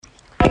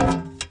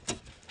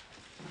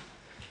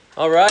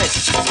All right.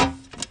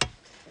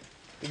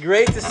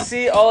 Great to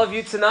see all of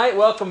you tonight.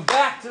 Welcome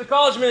back to the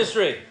college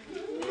ministry.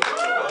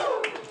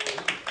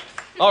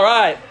 All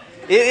right.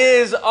 It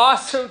is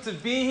awesome to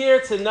be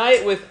here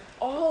tonight with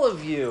all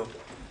of you.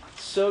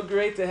 So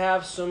great to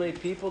have so many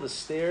people. The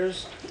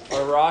stairs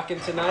are rocking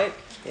tonight.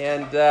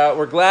 And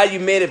we're glad you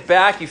made it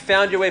back. You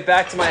found your way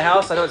back to my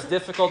house. I know it's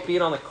difficult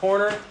being on the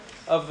corner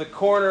of the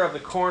corner of the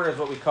corner is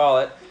what we call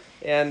it.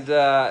 And,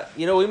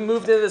 we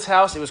moved into this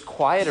house. It was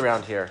quiet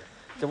around here.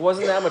 There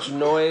wasn't that much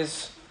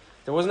noise.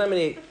 There weren't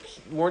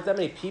that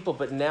many people,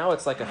 but now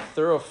it's like a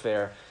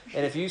thoroughfare.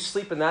 And if you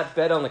sleep in that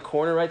bed on the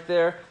corner right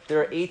there,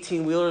 there are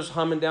 18-wheelers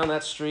humming down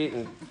that street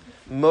and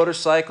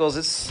motorcycles.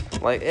 It's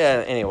like,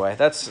 anyway,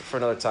 that's for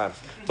another time.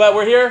 But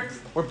we're here.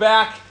 We're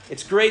back.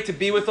 It's great to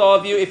be with all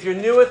of you. If you're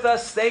new with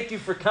us, thank you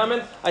for coming.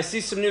 I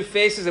see some new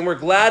faces, and we're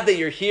glad that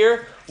you're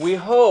here. We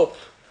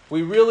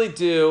really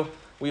do,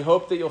 we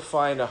hope that you'll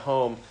find a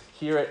home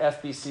here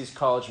at FBC's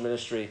College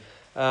Ministry.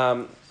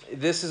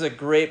 This is a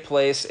great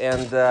place,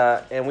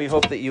 and we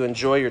hope that you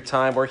enjoy your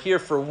time. We're here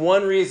for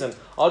one reason.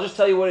 I'll just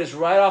tell you what it is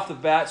right off the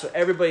bat so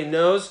everybody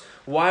knows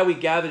why we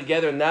gather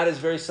together, and that is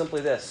very simply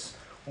this.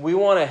 We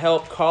want to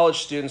help college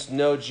students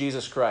know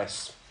Jesus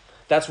Christ.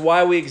 That's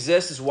why we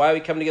exist. It's why we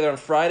come together on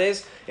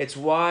Fridays. It's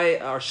why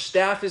our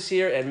staff is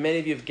here, and many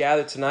of you have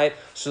gathered tonight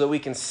so that we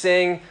can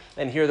sing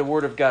and hear the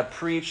Word of God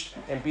preached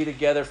and be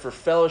together for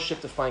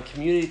fellowship, to find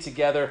community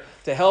together,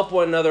 to help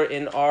one another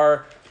in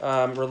our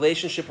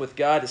relationship with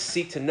God, to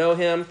seek to know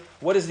Him.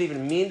 What does it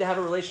even mean to have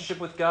a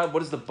relationship with God? What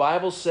does the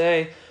Bible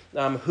say?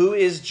 Who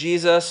is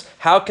Jesus?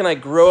 How can I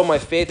grow in my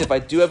faith if I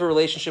do have a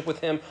relationship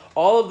with Him?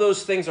 All of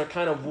those things are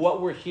kind of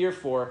what we're here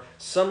for,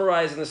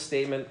 summarized in the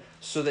statement,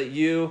 so that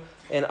you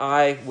and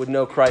I would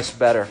know Christ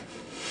better.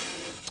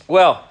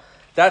 Well,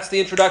 that's the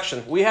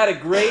introduction. We had a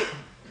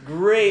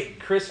great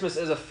Christmas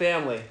as a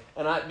family.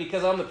 And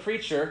because I'm the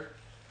preacher,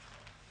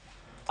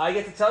 I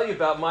get to tell you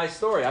about my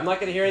story. I'm not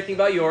going to hear anything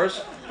about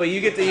yours, but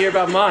you get to hear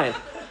about mine.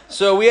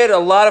 So we had a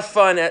lot of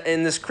fun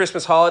in this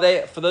Christmas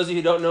holiday. For those of you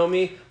who don't know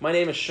me, my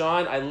name is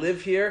Sean. I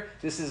live here.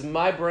 This is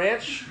my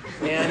branch,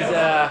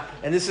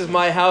 and this is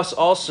my house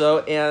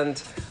also.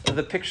 And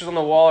the pictures on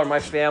the wall are my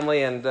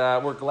family, and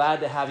we're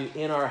glad to have you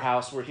in our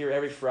house. We're here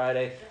every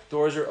Friday.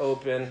 Doors are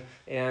open.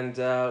 And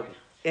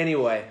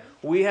anyway,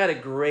 we had a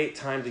great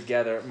time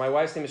together. My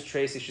wife's name is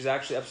Tracy. She's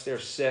actually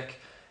upstairs sick,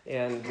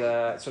 and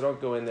so don't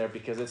go in there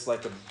because it's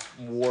like a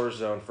war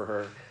zone for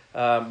her.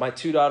 My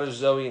two daughters,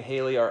 Zoe and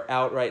Haley, are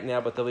out right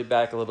now, but they'll be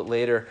back a little bit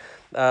later.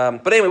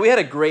 But anyway, we had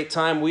a great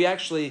time. We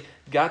actually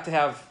got to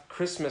have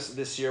Christmas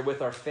this year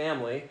with our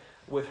family,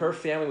 with her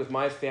family, with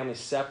my family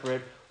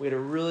separate. We had a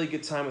really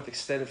good time with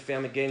extended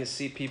family, getting to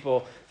see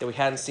people that we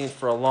hadn't seen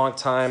for a long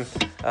time.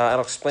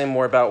 I'll explain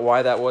more about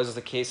why that was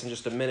the case in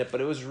just a minute,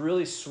 but it was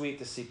really sweet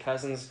to see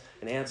cousins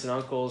and aunts and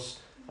uncles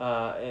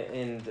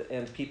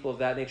and people of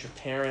that nature,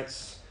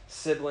 parents,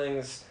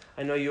 siblings.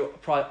 I know you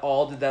probably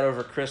all did that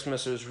over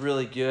Christmas. It was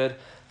really good.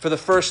 For the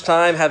first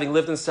time, having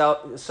lived in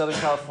Southern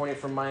California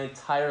for my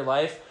entire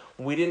life,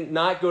 we did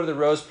not go to the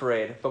Rose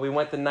Parade, but we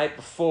went the night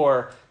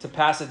before to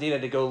Pasadena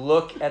to go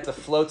look at the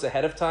floats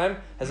ahead of time.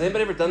 Has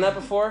anybody ever done that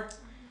before?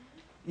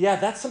 Yeah,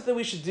 that's something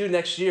we should do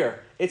next year.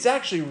 It's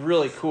actually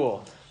really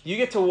cool. You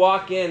get to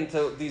walk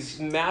into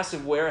these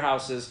massive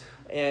warehouses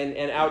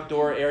and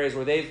outdoor areas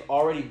where they've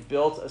already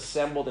built,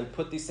 assembled, and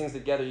put these things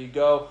together. You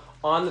go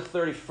on the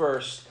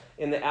 31st.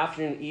 In the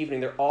afternoon, evening,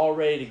 they're all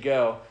ready to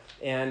go,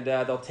 and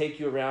they'll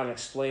take you around and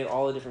explain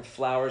all the different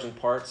flowers and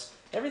parts.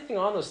 Everything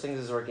on those things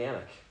is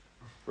organic,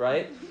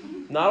 right?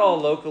 Not all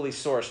locally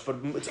sourced, but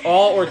it's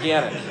all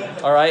organic,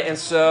 all right? And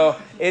so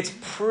it's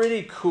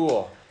pretty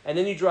cool. And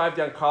then you drive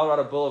down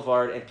Colorado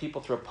Boulevard, and people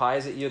throw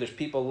pies at you. There's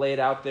people laid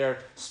out there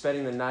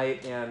spending the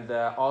night, and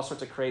all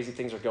sorts of crazy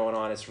things are going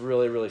on. It's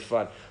really, really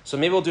fun. So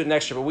maybe we'll do it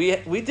next year, but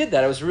we did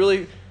that. It was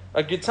really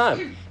a good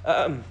time.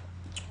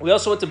 We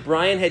also went to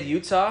Bryan Head,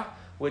 Utah,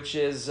 which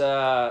is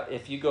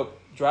if you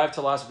drive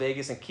to Las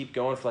Vegas and keep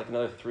going for like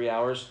another 3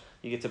 hours,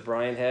 you get to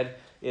Bryan Head.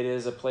 It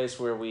is a place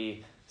where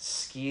we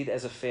skied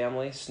as a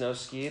family, snow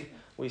skied.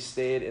 We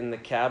stayed in the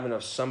cabin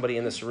of somebody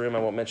in this room, I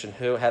won't mention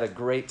who, had a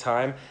great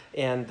time,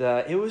 and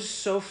it was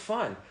so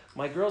fun.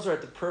 My girls are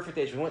at the perfect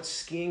age. We went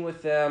skiing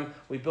with them.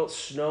 We built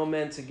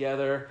snowmen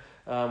together.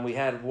 We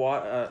had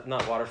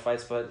not water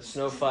fights, but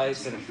snow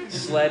fights and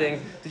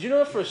sledding. Did you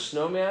know for a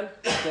snowman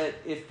that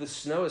if the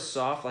snow is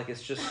soft, like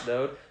it's just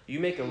snowed, you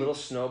make a little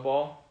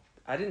snowball?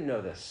 I didn't know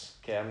this.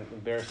 Okay, I'm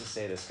embarrassed to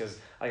say this because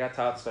I got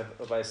taught this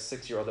by a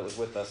 6-year-old that was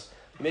with us.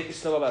 You make a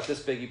snowball about this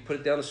big, you put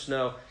it down the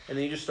snow, and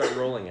then you just start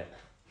rolling it.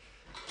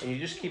 And you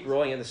just keep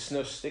rolling, and the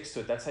snow sticks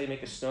to it. That's how you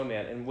make a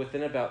snowman. And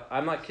within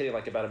I'm not kidding,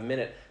 like about a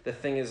minute, the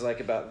thing is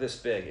like about this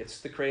big.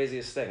 It's the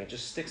craziest thing. It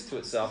just sticks to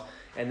itself,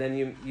 and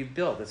then you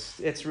build.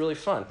 It's really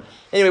fun.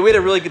 Anyway, we had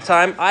a really good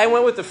time. I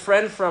went with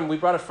we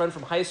brought a friend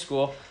from high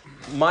school,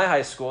 my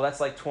high school.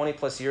 That's like 20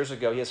 plus years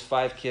ago. He has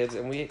 5 kids,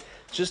 and we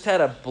just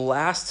had a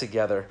blast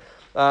together.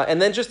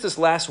 And then just this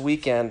last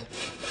weekend,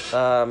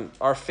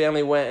 our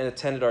family went and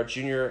attended our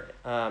junior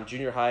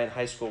high and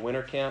high school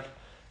winter camp.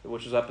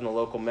 which was up in the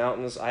local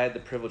mountains. I had the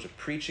privilege of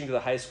preaching to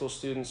the high school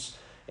students,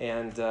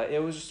 and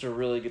it was just a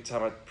really good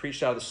time. I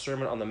preached out of the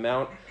Sermon on the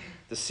Mount.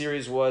 The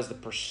series was The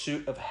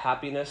Pursuit of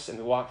Happiness, and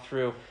we walked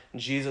through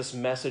Jesus'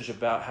 message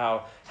about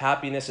how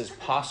happiness is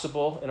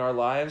possible in our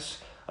lives,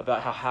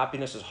 about how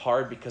happiness is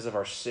hard because of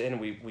our sin.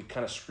 We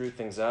kind of screw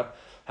things up.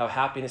 How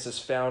happiness is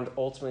found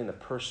ultimately in the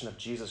person of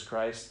Jesus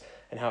Christ,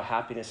 and how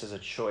happiness is a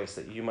choice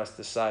that you must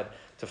decide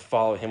to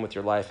follow him with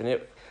your life.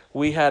 And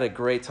we had a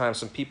great time.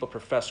 Some people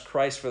professed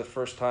Christ for the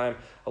first time.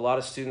 A lot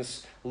of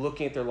students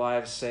looking at their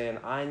lives saying,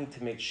 I need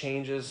to make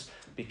changes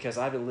because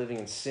I've been living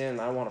in sin.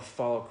 I want to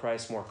follow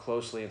Christ more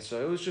closely. And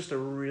so it was just a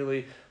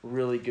really,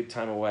 really good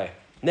time away.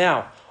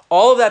 Now,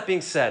 all of that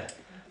being said,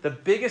 the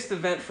biggest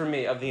event for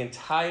me of the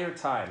entire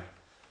time,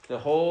 the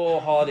whole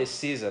holiday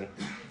season,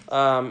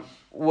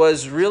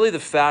 was really the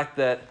fact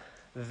that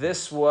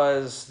this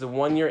was the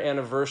 1-year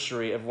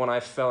anniversary of when I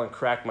fell and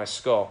cracked my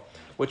skull,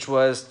 which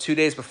was 2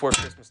 days before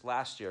Christmas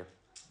last year.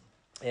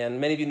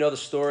 And many of you know the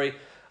story.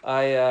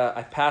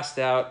 I passed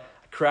out,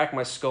 cracked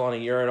my skull on a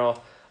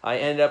urinal. I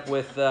ended up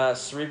with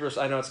cerebral,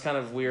 I know it's kind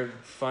of weird,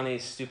 funny,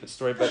 stupid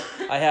story, but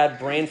I had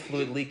brain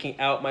fluid leaking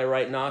out my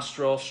right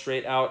nostril,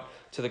 straight out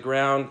to the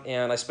ground,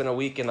 and I spent a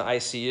week in the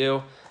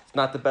ICU. It's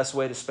not the best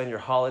way to spend your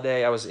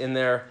holiday. I was in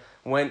there,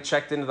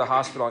 checked into the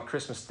hospital on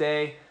Christmas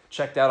Day,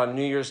 checked out on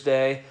New Year's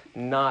Day.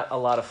 Not a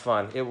lot of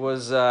fun. It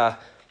was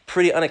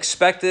pretty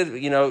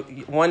unexpected. You know,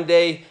 one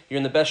day you're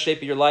in the best shape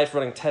of your life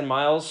running 10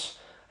 miles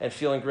and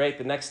feeling great.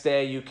 The next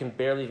day you can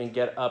barely even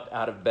get up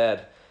out of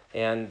bed.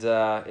 And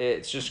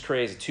it's just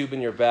crazy. Tube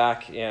in your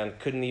back and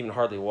couldn't even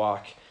hardly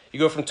walk. You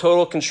go from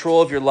total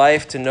control of your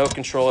life to no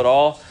control at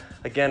all.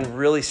 Again,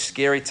 really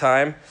scary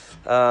time.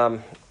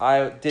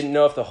 I didn't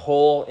know if the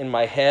hole in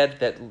my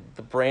head that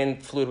the brain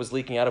fluid was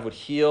leaking out of would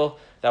heal.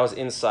 That was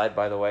inside,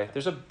 by the way.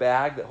 There's a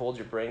bag that holds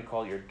your brain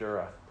called your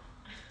dura,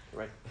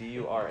 right?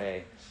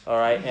 D-U-R-A. All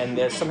right,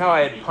 and somehow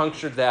I had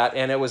punctured that,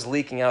 and it was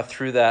leaking out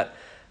through that.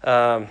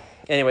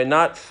 Anyway,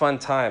 not fun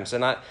times.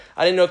 And I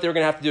didn't know if they were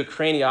going to have to do a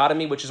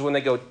craniotomy, which is when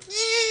they go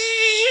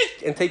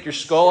and take your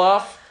skull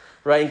off,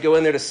 right, and go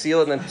in there to seal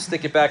it and then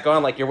stick it back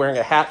on like you're wearing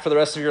a hat for the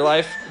rest of your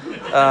life.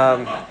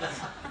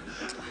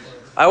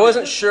 I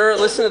wasn't sure.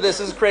 Listen to this.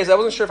 This is crazy. I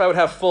wasn't sure if I would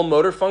have full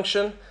motor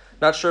function.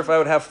 Not sure if I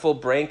would have full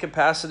brain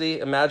capacity.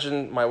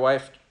 Imagine my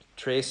wife,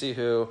 Tracy,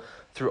 who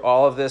through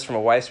all of this, from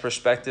a wife's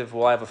perspective,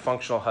 will I have a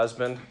functional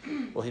husband?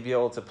 Will he be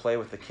able to play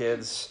with the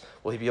kids?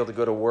 Will he be able to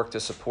go to work to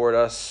support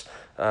us?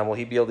 Will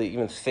he be able to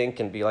even think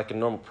and be like a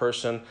normal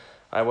person?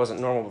 I wasn't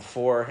normal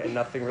before, and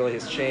nothing really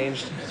has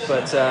changed.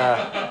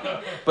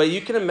 But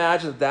you can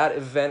imagine that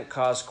event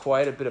caused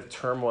quite a bit of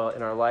turmoil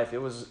in our life. It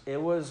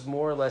was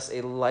more or less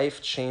a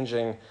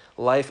life-changing,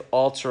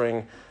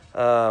 life-altering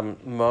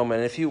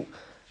moment. And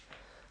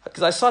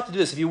because I sought to do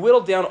this, if you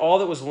whittle down all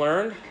that was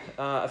learned,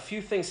 a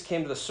few things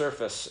came to the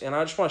surface, and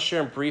I just want to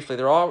share them briefly.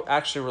 They're all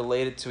actually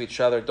related to each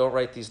other. Don't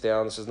write these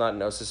down. This is not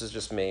notes. This is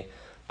just me.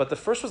 But the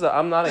first was that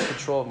I'm not in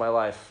control of my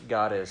life.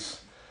 God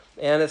is.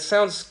 And it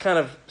sounds kind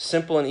of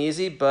simple and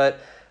easy, but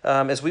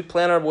as we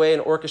plan our way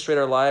and orchestrate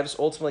our lives,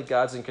 ultimately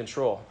God's in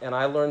control. And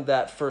I learned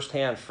that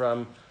firsthand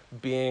from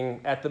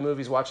being at the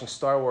movies watching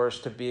Star Wars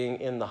to being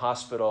in the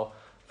hospital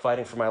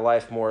fighting for my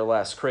life, more or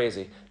less.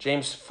 Crazy.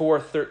 James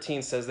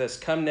 4:13 says this,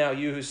 "Come now,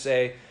 you who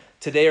say,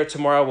 today or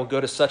tomorrow we'll go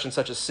to such and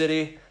such a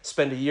city,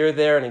 spend a year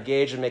there and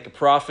engage and make a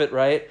profit,"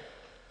 right?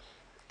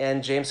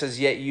 And James says,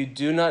 "Yet you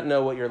do not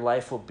know what your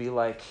life will be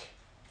like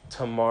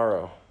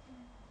tomorrow.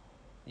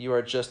 You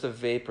are just a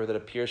vapor that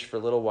appears for a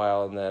little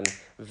while and then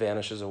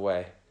vanishes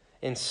away.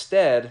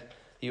 Instead,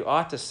 you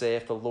ought to say,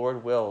 if the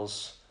Lord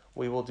wills,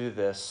 we will do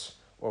this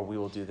or we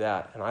will do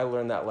that." And I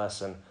learned that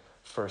lesson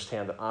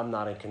firsthand, that I'm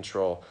not in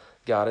control.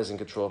 God is in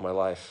control of my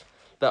life.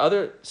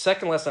 The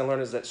second lesson I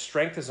learned is that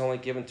strength is only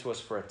given to us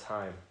for a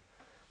time,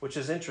 which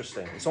is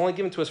interesting. It's only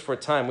given to us for a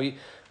time.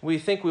 We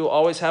think we will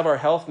always have our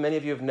health. Many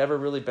of you have never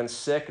really been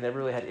sick, never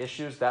really had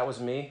issues. That was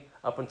me.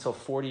 Up until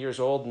 40 years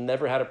old,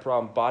 never had a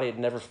problem. Body had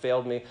never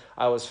failed me.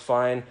 I was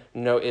fine,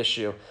 no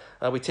issue.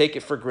 We take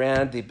it for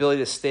granted, the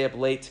ability to stay up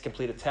late to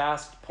complete a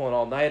task, pull an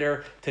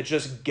all-nighter, to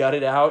just gut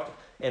it out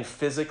and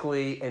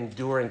physically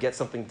endure and get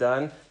something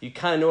done. You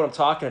kind of know what I'm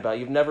talking about.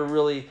 You've never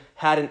really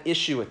had an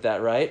issue with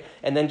that, right?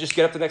 And then just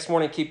get up the next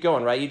morning and keep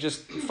going, right? You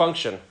just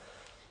function.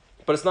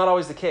 But it's not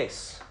always the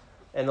case.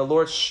 And the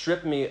Lord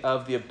stripped me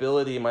of the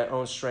ability, my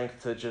own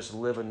strength, to just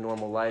live a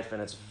normal life,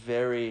 and it's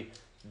very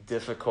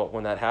difficult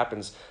when that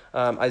happens.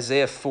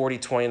 Isaiah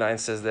 40:29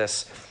 says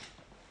this,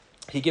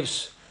 He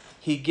gives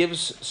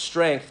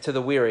strength to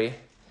the weary,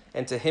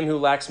 and to him who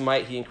lacks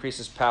might he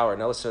increases power.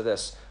 Now listen to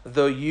this.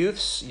 Though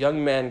youths,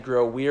 young men,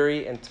 grow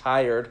weary and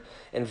tired,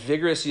 and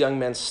vigorous young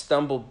men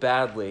stumble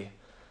badly,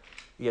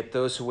 yet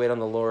those who wait on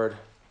the Lord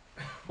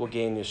will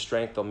gain new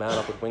strength. They'll mount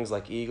up with wings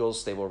like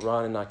eagles. They will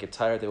run and not get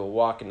tired. They will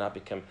walk and not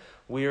become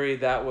weary.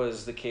 That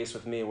was the case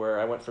with me, where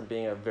I went from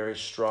being a very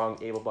strong,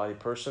 able-bodied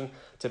person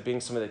to being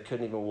somebody that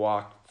couldn't even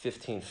walk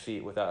 15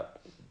 feet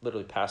without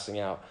literally passing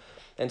out.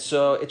 And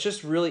so it's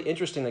just really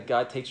interesting that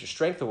God takes your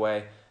strength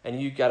away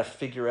and you got to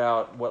figure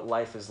out what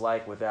life is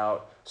like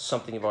without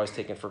something you've always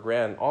taken for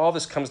granted. All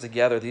this comes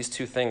together, these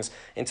two things,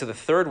 into the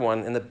third one,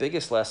 and the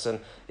biggest lesson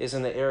is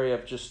in the area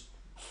of just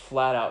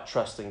flat out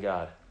trusting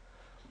God.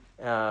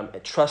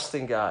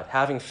 Trusting God,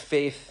 having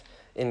faith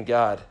in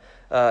God.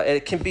 And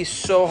it can be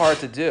so hard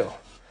to do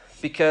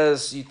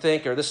because you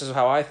think, or this is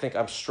how I think,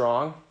 I'm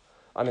strong,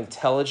 I'm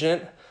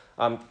intelligent,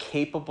 I'm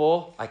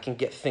capable, I can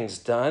get things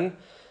done.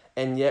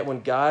 And yet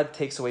when God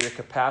takes away your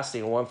capacity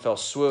in one fell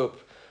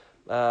swoop,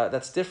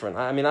 that's different.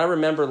 I mean, I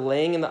remember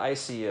laying in the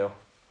ICU.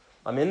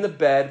 I'm in the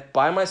bed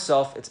by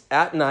myself. It's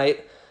at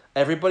night.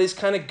 Everybody's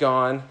kind of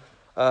gone.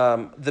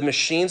 The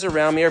machines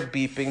around me are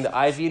beeping.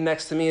 The IV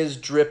next to me is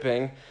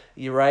dripping.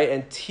 You're right,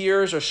 and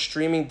tears are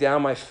streaming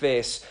down my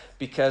face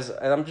because,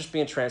 and I'm just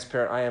being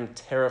transparent, I am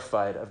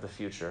terrified of the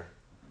future.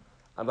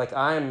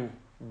 I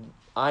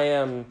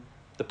am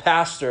the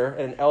pastor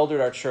and an elder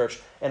at our church,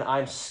 and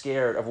I'm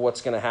scared of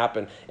what's going to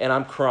happen, and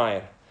I'm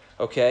crying,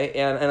 okay?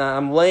 And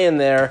I'm laying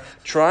there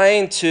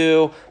trying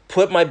to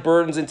put my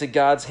burdens into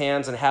God's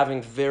hands and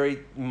having very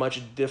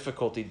much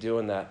difficulty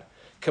doing that.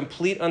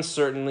 Complete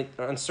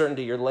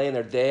uncertainty. You're laying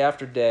there day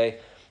after day,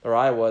 or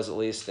I was at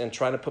least, and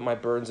trying to put my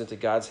burdens into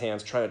God's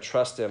hands, trying to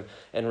trust him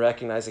and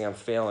recognizing I'm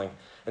failing.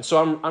 And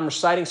so I'm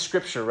reciting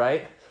scripture,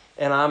 right?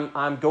 And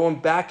I'm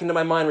going back into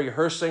my mind,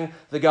 rehearsing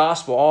the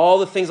gospel, all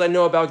the things I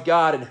know about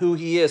God and who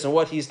he is and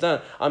what he's done.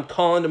 I'm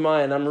calling to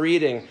mind, I'm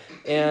reading.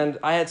 And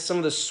I had some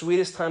of the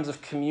sweetest times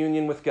of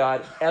communion with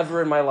God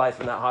ever in my life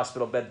in that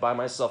hospital bed by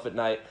myself at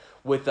night,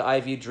 with the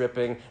IV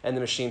dripping and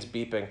the machines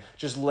beeping,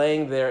 just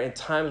laying there in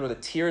times where the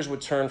tears would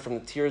turn from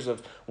the tears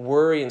of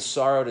worry and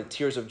sorrow to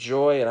tears of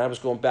joy, and I was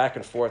going back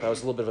and forth. I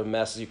was a little bit of a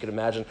mess, as you can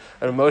imagine,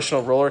 an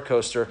emotional roller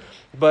coaster.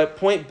 But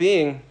point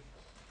being,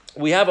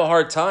 we have a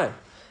hard time.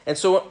 And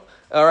so,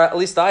 or at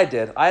least I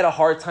did, I had a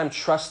hard time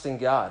trusting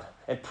God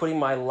and putting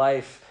my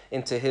life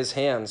into his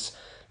hands.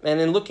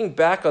 And in looking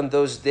back on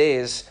those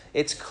days,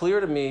 it's clear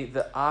to me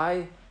that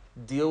I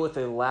deal with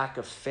a lack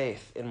of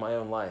faith in my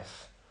own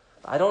life.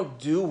 I don't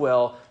do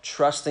well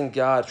trusting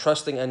God,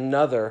 trusting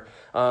another,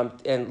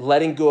 and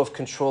letting go of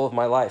control of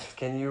my life.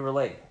 Can you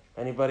relate?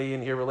 Anybody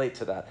in here relate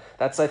to that?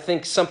 That's, I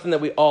think, something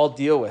that we all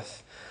deal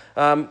with.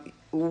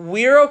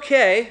 We're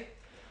okay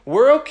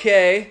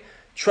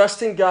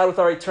trusting God with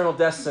our eternal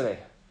destiny,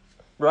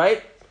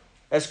 right?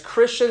 As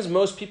Christians,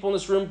 most people in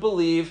this room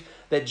believe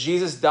that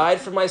Jesus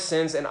died for my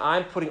sins, and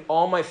I'm putting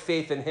all my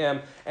faith in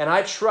him, and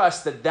I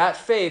trust that that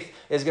faith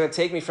is going to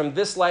take me from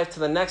this life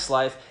to the next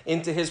life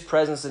into his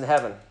presence in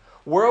heaven.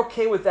 We're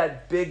okay with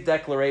that big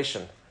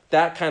declaration,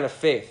 that kind of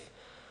faith.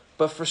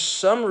 But for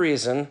some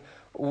reason,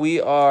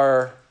 we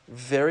are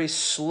very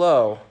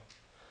slow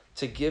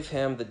to give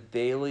him the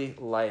daily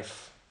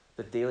life,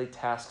 the daily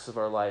tasks of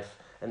our life,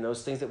 and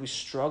those things that we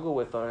struggle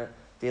with on a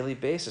daily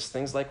basis,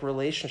 things like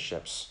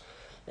relationships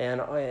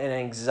and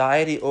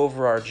anxiety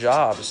over our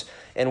jobs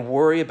and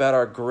worry about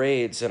our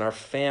grades and our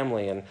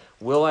family and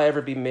will I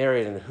ever be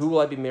married and who will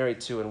I be married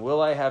to and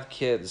will I have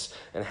kids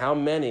and how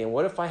many and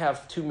what if I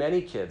have too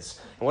many kids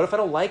and what if I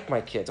don't like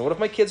my kids and what if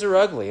my kids are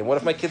ugly and what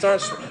if my kids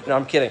aren't, no,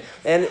 I'm kidding.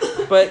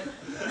 But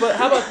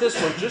how about this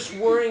one? Just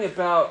worrying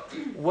about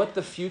what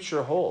the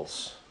future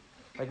holds.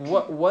 Like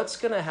what's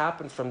going to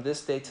happen from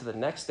this day to the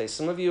next day?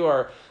 Some of you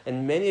are,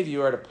 and many of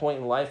you are at a point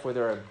in life where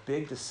there are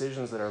big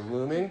decisions that are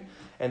looming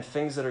and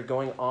things that are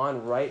going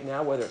on right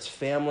now, whether it's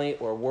family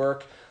or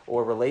work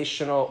or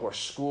relational or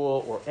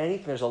school or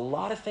anything. There's a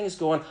lot of things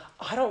going on.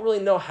 I don't really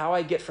know how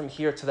I get from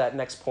here to that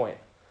next point.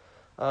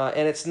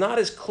 And it's not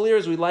as clear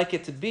as we'd like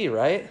it to be,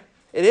 right?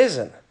 It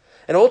isn't.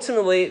 And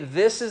ultimately,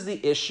 this is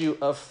the issue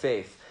of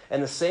faith.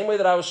 And the same way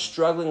that I was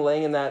struggling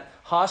laying in that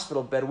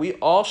hospital bed, we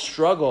all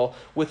struggle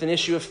with an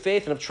issue of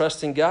faith and of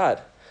trusting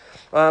God.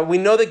 We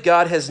know that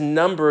God has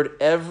numbered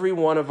every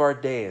one of our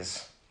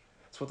days.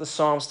 That's what the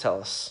Psalms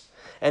tell us.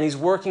 And he's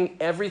working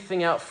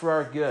everything out for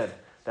our good.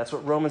 That's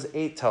what Romans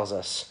 8 tells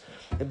us.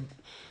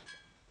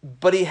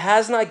 But he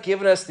has not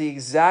given us the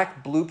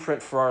exact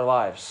blueprint for our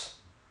lives.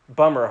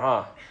 Bummer,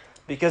 huh?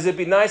 Because it'd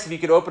be nice if you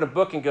could open a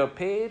book and go,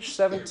 page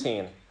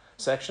 17,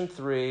 section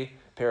 3,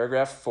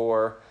 paragraph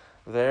 4,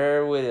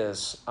 there it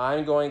is.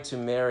 I'm going to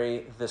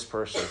marry this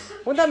person.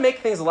 Wouldn't that make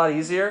things a lot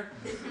easier?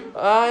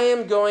 I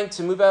am going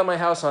to move out of my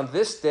house on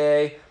this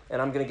day,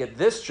 and I'm going to get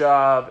this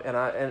job, and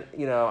I'm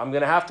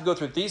going to have to go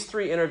through these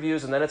 3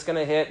 interviews, and then it's going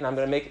to hit, and I'm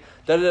going to make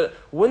da-da-da.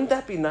 Wouldn't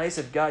that be nice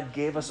if God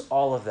gave us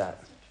all of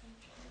that?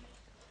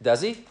 Does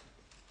he?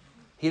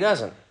 He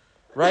doesn't,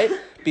 right?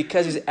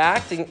 Because he's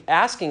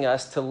asking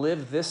us to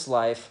live this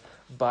life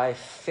by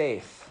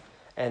faith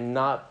and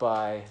not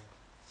by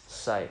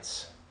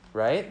sights,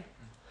 right?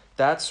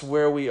 That's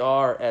where we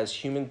are as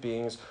human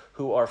beings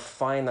who are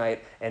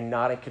finite and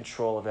not in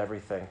control of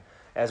everything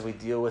as we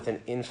deal with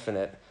an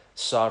infinite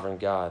sovereign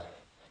God.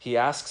 He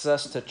asks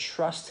us to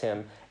trust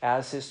him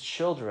as his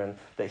children,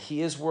 that he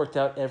has worked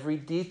out every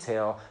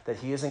detail, that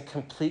he is in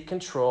complete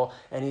control,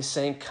 and he's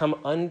saying, come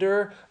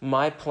under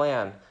my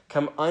plan,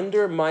 come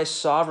under my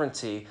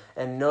sovereignty,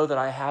 and know that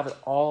I have it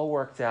all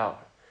worked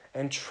out,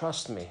 and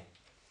trust me,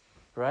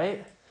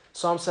 right?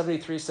 Psalm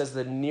 73 says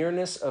the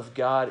nearness of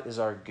God is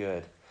our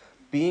good.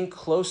 Being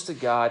close to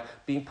God,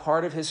 being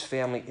part of his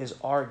family is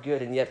our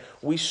good. And yet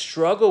we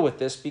struggle with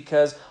this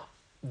because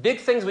big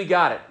things, we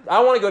got it.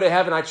 I want to go to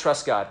heaven, I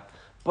trust God.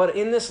 But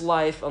in this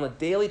life, on the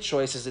daily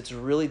choices, it's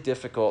really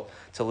difficult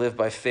to live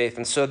by faith.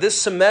 And so this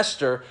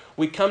semester,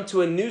 we come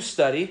to a new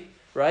study,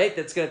 right,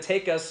 that's going to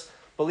take us,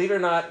 believe it or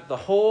not, the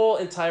whole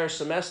entire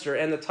semester.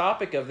 And the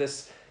topic of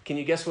this, can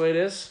you guess what it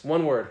is?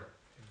 One word.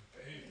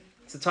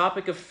 It's the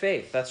topic of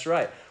faith. That's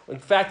right. In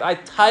fact, I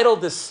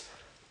titled this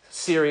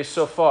series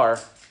so far,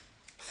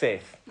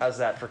 Faith. How's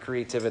that for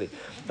creativity?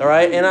 All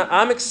right, and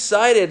I'm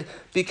excited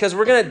because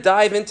we're going to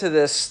dive into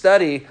this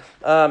study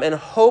and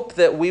hope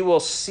that we will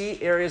see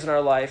areas in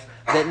our life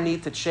that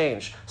need to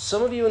change.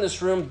 Some of you in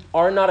this room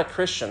are not a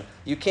Christian.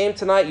 You came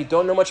tonight, you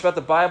don't know much about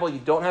the Bible, you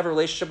don't have a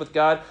relationship with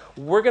God.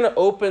 We're going to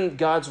open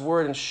God's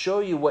Word and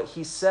show you what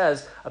he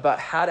says about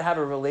how to have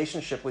a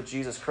relationship with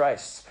Jesus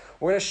Christ.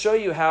 We're going to show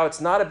you how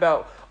it's not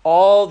about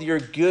all your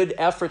good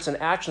efforts and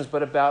actions,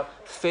 but about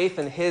faith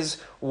in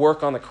his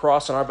work on the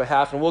cross on our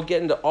behalf. And we'll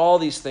get into all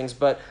these things,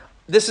 but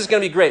this is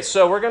going to be great.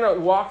 So we're going to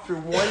walk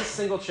through one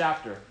single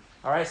chapter.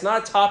 All right, it's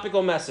not a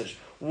topical message.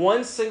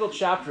 One single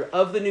chapter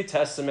of the New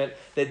Testament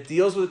that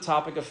deals with the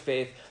topic of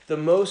faith. The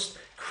most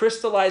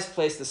crystallized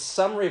place, the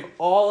summary of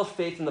all of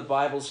faith in the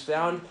Bible is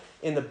found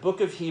in the book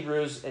of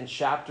Hebrews in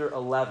chapter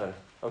 11.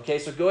 Okay,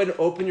 so go ahead and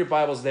open your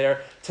Bibles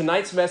there.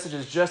 Tonight's message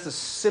is just a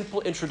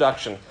simple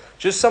introduction.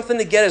 Just something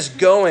to get us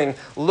going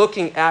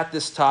looking at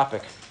this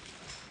topic.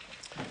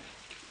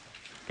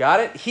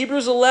 Got it?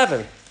 Hebrews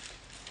 11.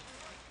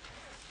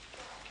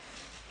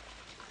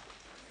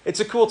 It's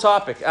a cool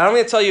topic. I'm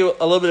going to tell you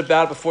a little bit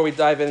about it before we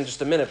dive in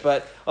just a minute,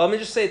 but let me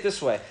just say it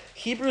this way.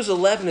 Hebrews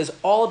 11 is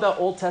all about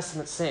Old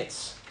Testament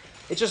saints.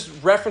 It just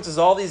references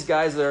all these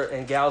guys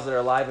and gals that are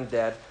alive and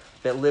dead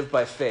that live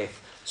by faith.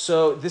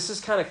 So this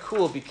is kind of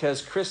cool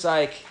because Chris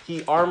Ike,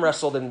 he arm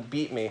wrestled and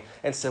beat me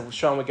and said,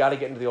 Sean, we got to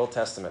get into the Old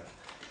Testament.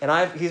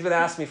 And he's been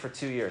asking me for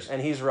 2 years,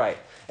 and he's right.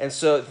 And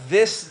so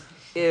this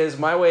is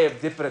my way of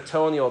dipping a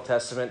toe in the Old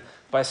Testament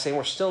by saying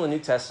we're still in the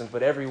New Testament,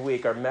 but every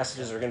week our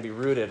messages are going to be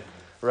rooted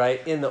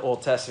right in the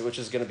Old Testament, which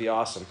is going to be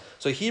awesome.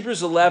 So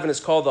Hebrews 11 is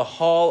called the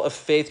Hall of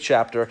Faith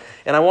chapter,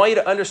 and I want you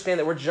to understand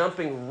that we're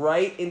jumping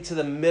right into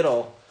the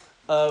middle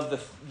of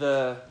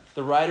the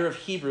writer of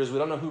Hebrews. We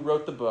don't know who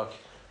wrote the book.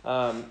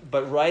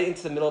 But right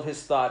into the middle of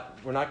his thought.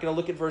 We're not going to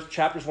look at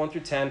chapters 1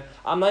 through 10.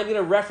 I'm not even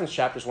going to reference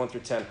chapters 1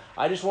 through 10.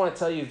 I just want to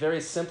tell you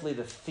very simply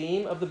the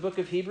theme of the book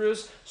of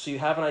Hebrews so you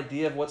have an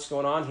idea of what's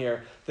going on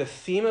here. The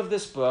theme of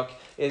this book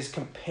is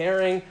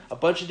comparing a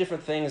bunch of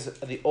different things,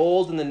 the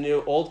old and the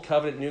new, old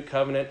covenant, new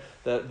covenant,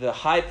 the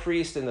high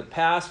priest in the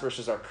past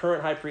versus our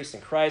current high priest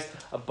in Christ,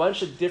 a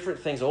bunch of different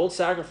things, old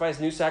sacrifice,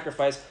 new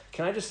sacrifice.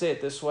 Can I just say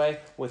it this way?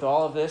 With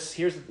all of this,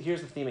 here's the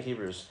theme of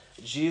Hebrews.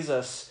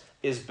 Jesus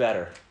is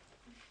better.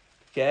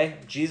 Okay?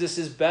 Jesus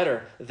is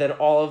better than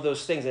all of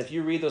those things. And if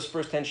you read those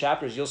first 10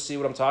 chapters, you'll see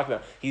what I'm talking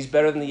about. He's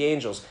better than the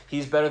angels.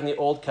 He's better than the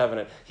old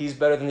covenant. He's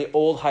better than the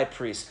old high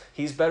priest.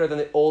 He's better than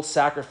the old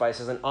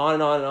sacrifices, and on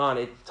and on and on.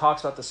 It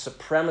talks about the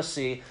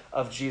supremacy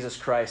of Jesus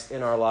Christ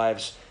in our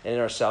lives and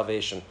in our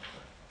salvation.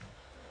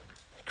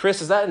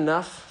 Chris, is that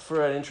enough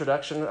for an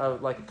introduction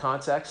of like a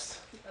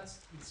context? That's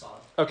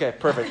solid. Okay,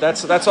 perfect.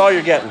 That's all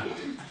you're getting.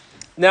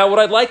 Now, what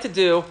I'd like to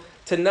do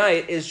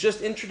tonight is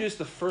just introduce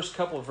the first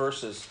couple of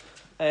verses.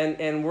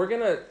 And we're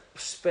going to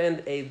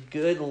spend a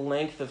good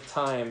length of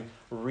time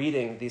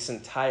reading this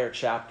entire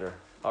chapter,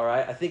 all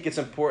right? I think it's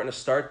important to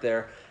start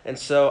there. And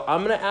so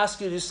I'm going to ask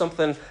you to do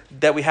something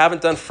that we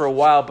haven't done for a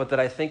while, but that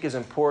I think is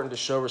important to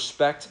show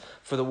respect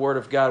for the Word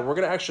of God. We're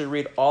going to actually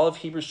read all of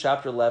Hebrews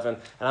chapter 11,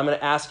 and I'm going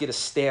to ask you to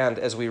stand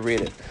as we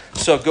read it.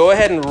 So go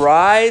ahead and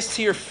rise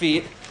to your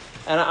feet,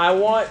 and I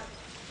want...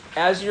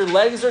 As your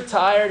legs are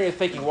tired and you're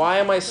thinking, why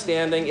am I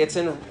standing? It's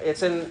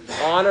in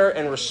honor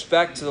and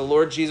respect to the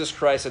Lord Jesus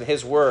Christ and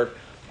his word.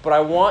 But I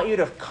want you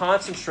to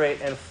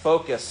concentrate and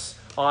focus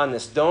on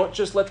this. Don't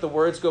just let the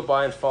words go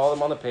by and follow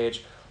them on the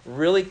page.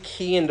 Really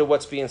key into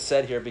what's being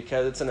said here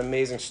because it's an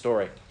amazing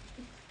story.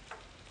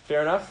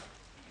 Fair enough?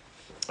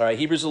 All right,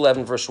 Hebrews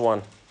 11, verse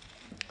 1.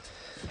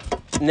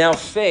 Now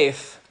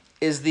faith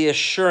is the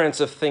assurance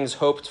of things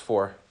hoped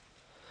for,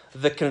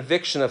 the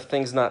conviction of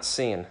things not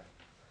seen.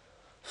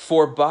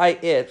 For by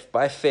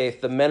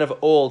faith, the men of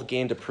old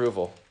gained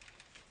approval.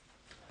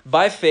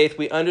 By faith,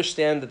 we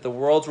understand that the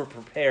worlds were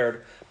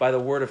prepared by the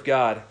word of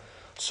God,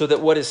 so that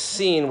what is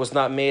seen was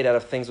not made out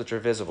of things which are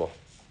visible.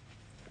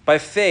 By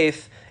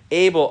faith,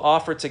 Abel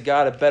offered to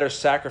God a better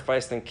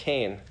sacrifice than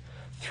Cain,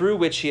 through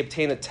which he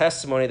obtained a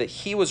testimony that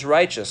he was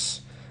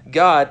righteous,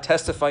 God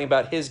testifying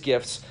about his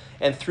gifts,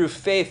 and through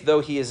faith, though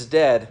he is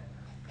dead,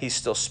 he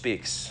still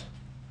speaks.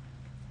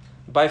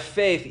 By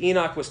faith,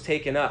 Enoch was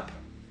taken up,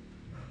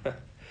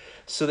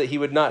 so that he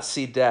would not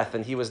see death,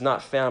 and he was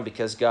not found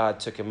because God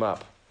took him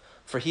up.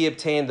 For he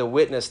obtained the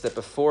witness that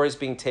before his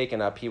being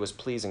taken up, he was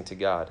pleasing to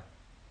God.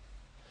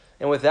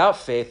 And without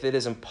faith, it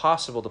is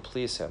impossible to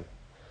please him.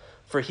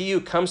 For he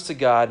who comes to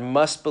God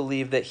must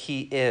believe that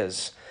he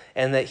is,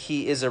 and that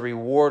he is a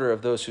rewarder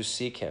of those who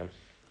seek him.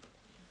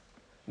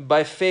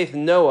 By faith,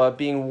 Noah,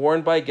 being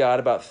warned by God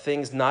about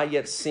things not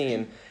yet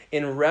seen,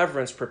 in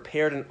reverence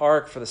prepared an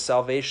ark for the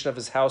salvation of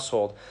his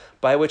household,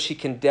 by which he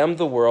condemned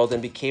the world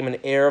and became an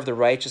heir of the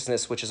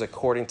righteousness which is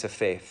according to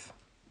faith.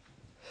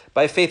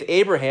 By faith,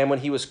 Abraham, when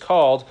he was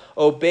called,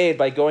 obeyed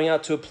by going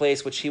out to a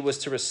place which he was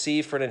to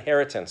receive for an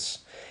inheritance.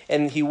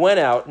 And he went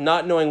out,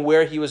 not knowing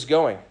where he was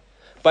going.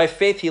 By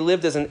faith, he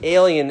lived as an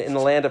alien in the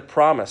land of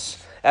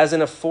promise, as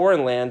in a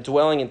foreign land,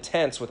 dwelling in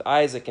tents with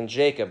Isaac and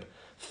Jacob,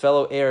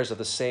 fellow heirs of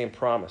the same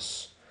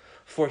promise.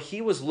 For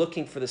he was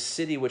looking for the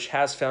city which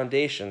has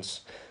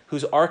foundations,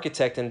 whose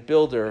architect and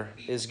builder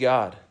is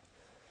God.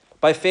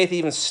 By faith,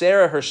 even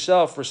Sarah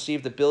herself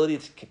received ability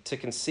to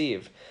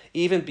conceive,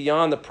 even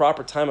beyond the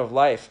proper time of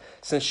life,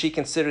 since she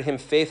considered him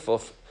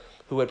faithful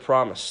who had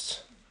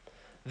promised.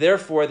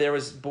 Therefore, there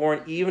was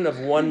born even of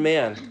one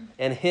man,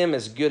 and him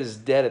as good as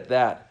dead at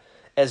that,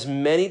 as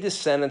many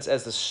descendants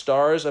as the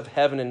stars of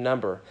heaven in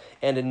number,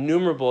 and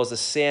innumerable as the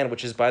sand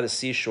which is by the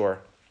seashore.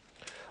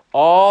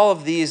 All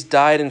of these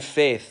died in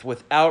faith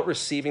without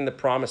receiving the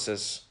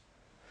promises.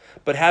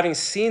 But having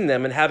seen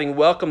them and having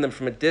welcomed them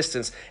from a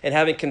distance and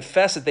having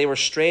confessed that they were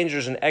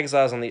strangers and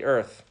exiles on the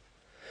earth.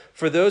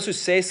 For those who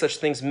say such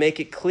things make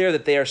it clear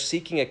that they are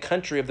seeking a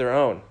country of their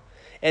own.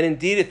 And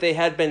indeed, if they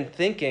had been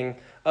thinking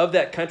of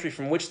that country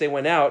from which they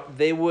went out,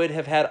 they would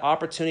have had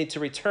opportunity to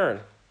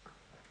return.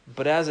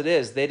 But as it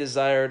is, they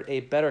desired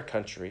a better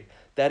country,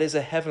 that is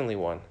a heavenly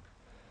one.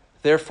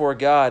 Therefore,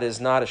 God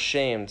is not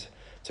ashamed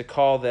to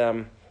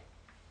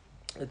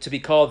be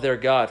called their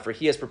God, for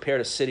he has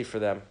prepared a city for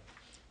them.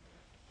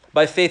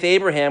 By faith,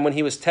 Abraham, when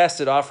he was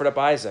tested, offered up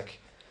Isaac.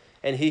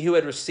 And he who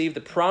had received the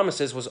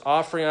promises was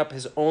offering up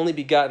his only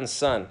begotten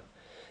son.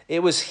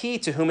 It was he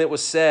to whom it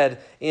was said,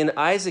 "In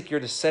Isaac your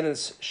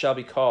descendants shall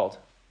be called."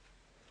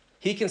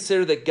 He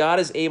considered that God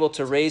is able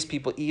to raise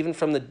people even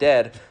from the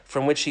dead,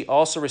 from which he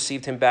also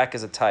received him back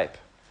as a type.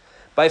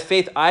 By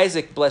faith,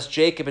 Isaac blessed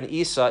Jacob and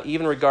Esau,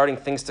 even regarding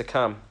things to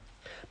come.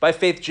 By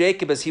faith,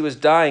 Jacob, as he was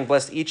dying,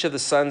 blessed each of the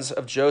sons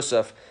of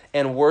Joseph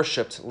and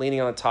worshipped,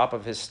 leaning on the top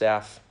of his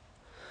staff.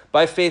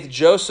 By faith,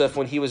 Joseph,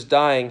 when he was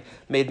dying,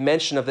 made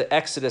mention of the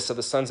exodus of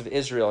the sons of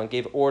Israel and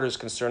gave orders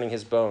concerning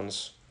his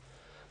bones.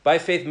 By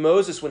faith,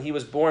 Moses, when he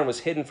was born,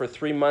 was hidden for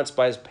 3 months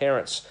by his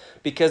parents,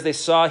 because they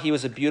saw he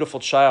was a beautiful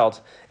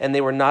child, and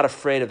they were not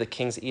afraid of the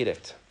king's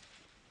edict.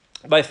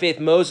 By faith,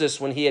 Moses,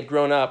 when he had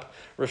grown up,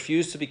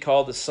 refused to be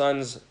called the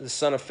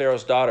son of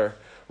Pharaoh's daughter,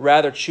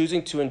 rather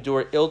choosing to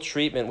endure ill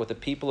treatment with the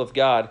people of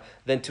God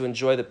than to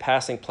enjoy the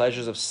passing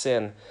pleasures of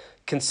sin,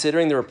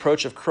 considering the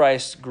reproach of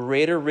Christ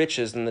greater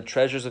riches than the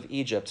treasures of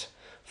Egypt,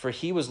 for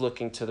he was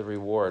looking to the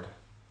reward.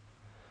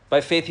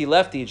 By faith he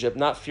left Egypt,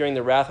 not fearing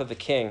the wrath of the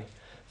king,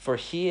 for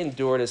he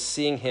endured as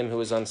seeing him who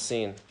is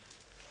unseen.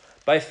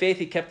 By faith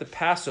he kept the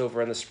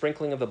Passover and the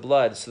sprinkling of the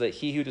blood, so that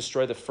he who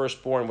destroyed the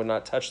firstborn would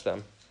not touch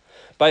them.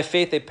 By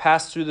faith they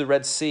passed through the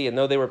Red Sea, as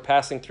though they were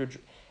passing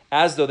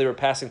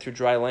through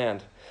dry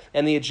land.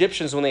 And the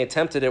Egyptians, when they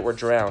attempted it, were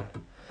drowned.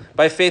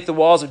 By faith the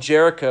walls of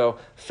Jericho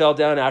fell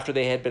down after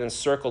they had been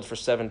encircled for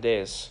 7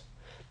 days.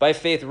 By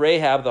faith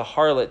Rahab the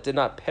harlot did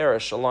not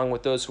perish along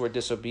with those who were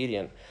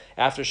disobedient,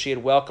 after she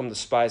had welcomed the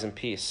spies in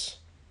peace.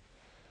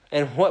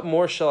 And what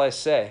more shall I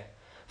say?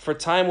 For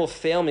time will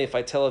fail me if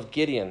I tell of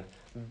Gideon,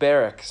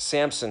 Barak,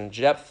 Samson,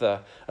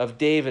 Jephthah, of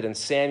David and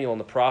Samuel and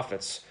the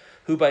prophets,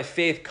 who by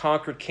faith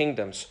conquered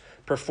kingdoms,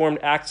 performed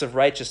acts of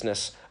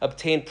righteousness,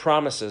 obtained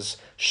promises,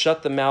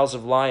 shut the mouths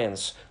of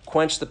lions,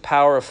 quenched the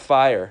power of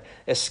fire,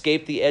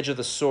 escaped the edge of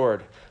the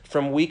sword,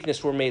 from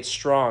weakness were made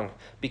strong,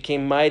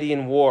 became mighty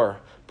in war,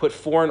 put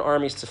foreign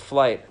armies to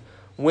flight.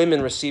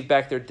 Women received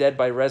back their dead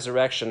by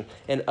resurrection,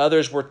 and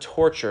others were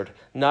tortured,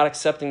 not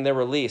accepting their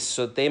release,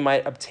 so that they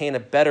might obtain a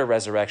better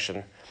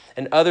resurrection.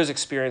 And others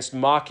experienced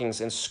mockings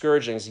and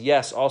scourgings,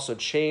 yes, also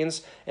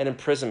chains and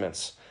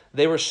imprisonments.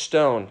 They were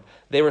stoned.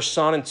 They were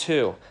sawn in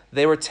two.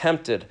 They were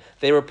tempted.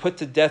 They were put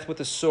to death with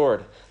the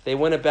sword. They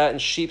went about in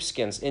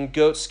sheepskins, in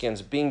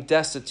goatskins, being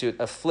destitute,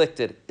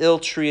 afflicted,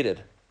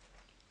 ill-treated.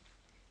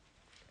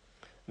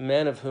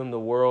 Men of whom the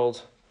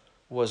world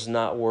was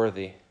not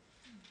worthy.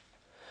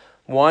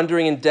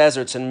 Wandering in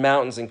deserts and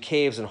mountains and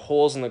caves and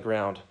holes in the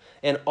ground.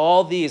 And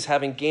all these,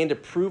 having gained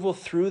approval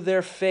through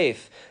their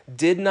faith,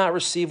 did not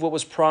receive what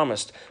was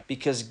promised,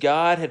 because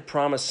God had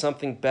promised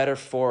something better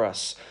for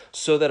us,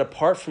 so that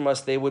apart from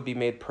us they would be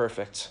made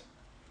perfect.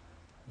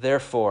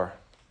 Therefore,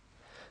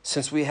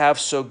 since we have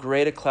so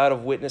great a cloud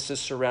of witnesses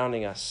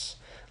surrounding us,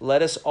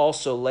 let us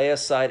also lay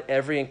aside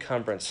every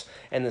encumbrance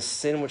and the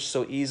sin which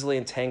so easily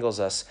entangles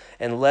us,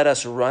 and let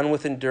us run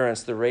with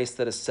endurance the race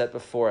that is set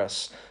before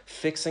us,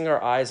 fixing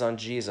our eyes on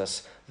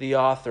Jesus, the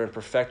author and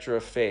perfecter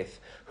of faith,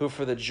 who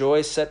for the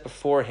joy set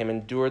before him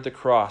endured the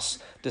cross,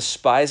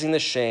 despising the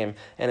shame,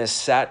 and has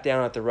sat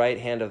down at the right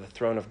hand of the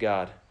throne of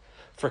God.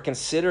 For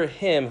consider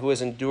him who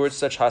has endured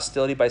such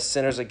hostility by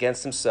sinners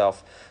against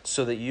himself,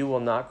 so that you will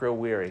not grow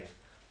weary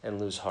and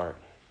lose heart.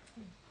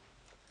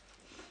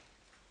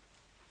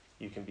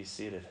 You can be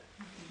seated.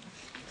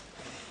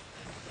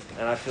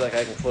 And I feel like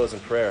I can close in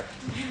prayer.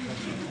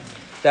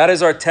 That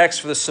is our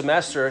text for the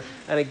semester.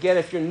 And again,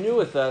 if you're new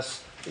with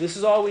us, this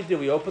is all we do.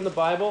 We open the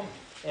Bible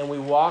and we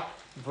walk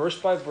verse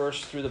by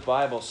verse through the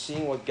Bible,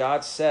 seeing what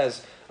God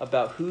says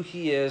about who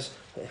he is,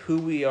 who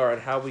we are,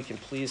 and how we can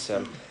please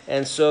him.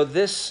 And so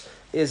this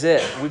is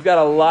it. We've got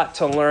a lot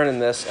to learn in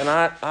this, and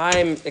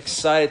I'm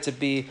excited to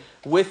be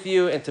with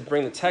you and to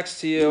bring the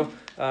text to you.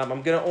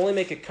 I'm going to only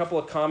make a couple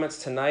of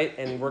comments tonight,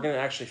 and we're going to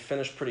actually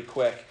finish pretty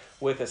quick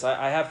with this.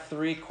 I have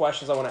 3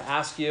 questions I want to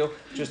ask you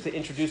just to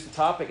introduce the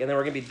topic, and then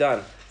we're going to be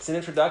done. It's an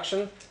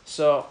introduction,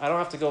 so I don't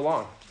have to go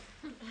long,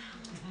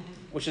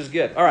 which is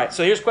good. All right,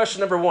 so here's question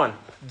number 1.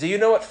 Do you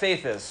know what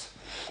faith is?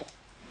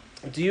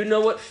 Do you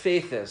know what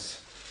faith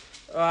is?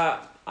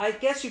 I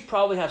guess you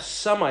probably have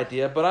some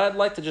idea, but I'd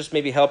like to just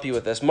maybe help you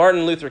with this.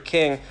 Martin Luther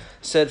King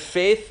said,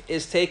 faith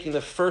is taking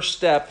the first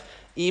step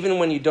even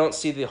when you don't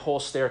see the whole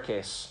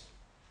staircase,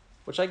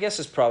 which I guess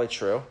is probably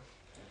true.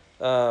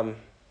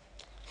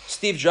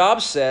 Steve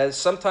Jobs says,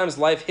 sometimes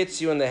life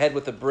hits you in the head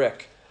with a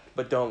brick,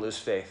 but don't lose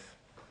faith.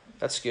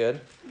 That's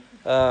good.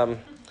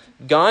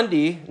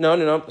 Gandhi,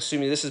 excuse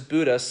me, this is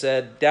Buddha,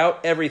 said, doubt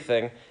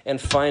everything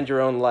and find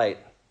your own light.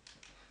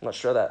 I'm not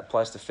sure that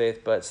applies to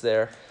faith, but it's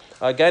there.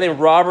 A guy named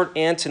Robert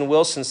Anton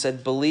Wilson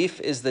said, belief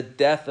is the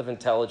death of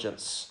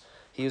intelligence.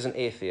 He was an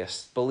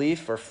atheist.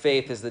 Belief or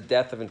faith is the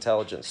death of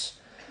intelligence.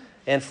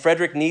 And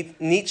Friedrich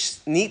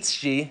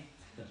Nietzsche,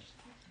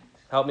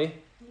 help me?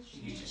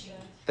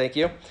 Thank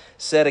you.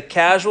 Said, a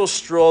casual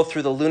stroll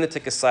through the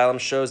lunatic asylum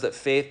shows that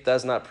faith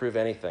does not prove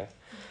anything.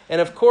 And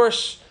of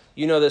course,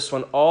 you know this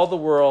one, all the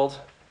world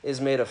is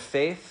made of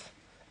faith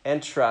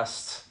and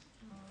trust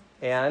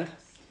and,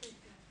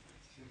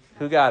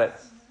 who got it?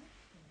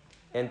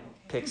 And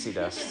pixie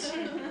dust.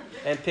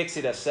 And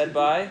pixie dust, said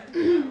by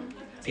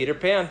Peter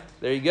Pan.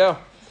 There you go.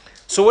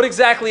 So what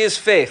exactly is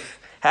faith?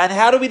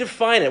 How do we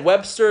define it?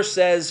 Webster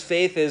says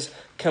faith is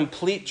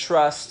complete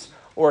trust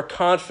or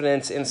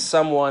confidence in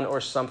someone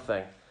or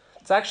something.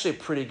 It's actually a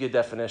pretty good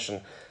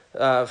definition.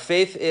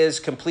 Faith is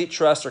complete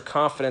trust or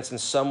confidence in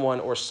someone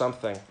or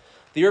something.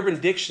 The Urban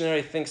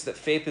Dictionary thinks that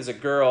faith is a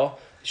girl.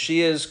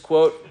 She is,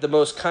 quote, the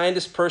most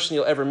kindest person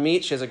you'll ever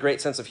meet. She has a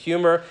great sense of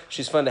humor.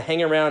 She's fun to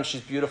hang around.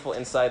 She's beautiful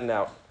inside and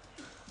out.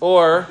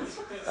 Or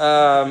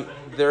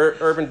their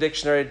Urban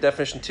Dictionary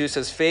definition 2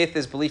 says faith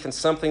is belief in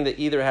something that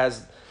either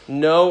has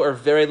no or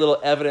very little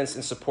evidence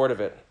in support of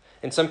it.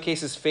 In some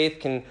cases, faith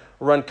can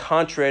run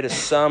contrary to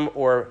some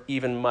or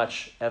even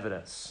much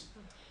evidence.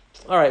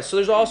 All right, so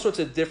there's all sorts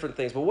of different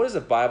things, but what does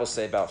the Bible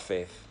say about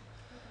faith?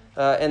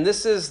 And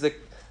this is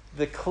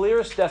the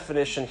clearest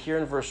definition here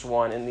in verse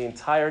 1 in the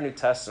entire New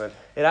Testament.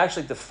 It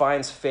actually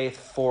defines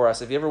faith for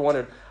us. If you ever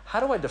wondered, how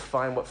do I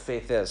define what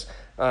faith is?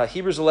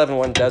 Hebrews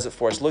 11:1 does it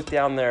for us. Look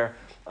down there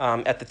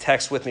at the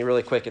text with me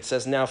really quick. It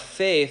says, now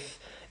faith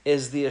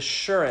is the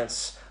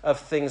assurance of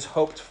things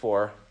hoped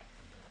for,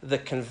 the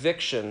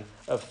conviction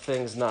of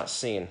things not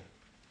seen.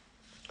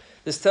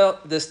 This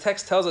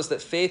text tells us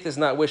that faith is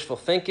not wishful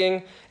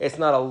thinking. It's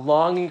not a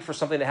longing for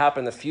something to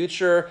happen in the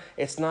future.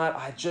 It's not,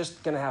 I'm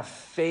just going to have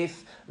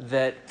faith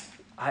that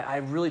I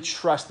really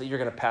trust that you're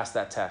going to pass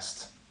that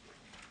test.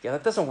 Yeah,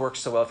 that doesn't work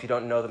so well if you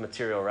don't know the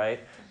material, right?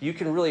 You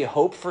can really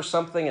hope for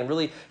something and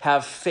really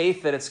have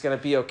faith that it's going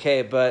to be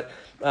okay, but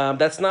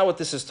that's not what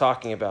this is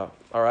talking about,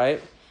 all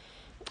right?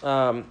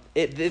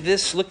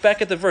 Look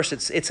back at the verse.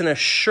 It's an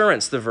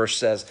assurance, the verse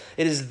says.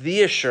 It is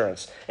the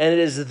assurance, and it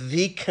is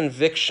the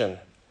conviction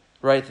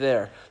right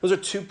there. Those are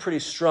 2 pretty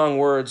strong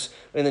words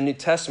in the New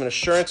Testament.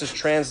 Assurance is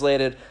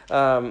translated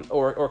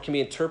or can be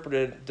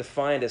interpreted,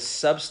 defined as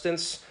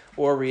substance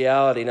or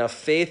reality. Now,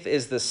 faith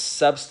is the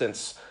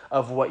substance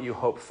of what you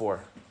hope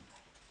for.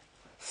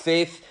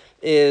 Faith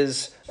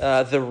is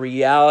the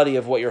reality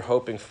of what you're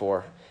hoping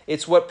for.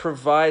 It's what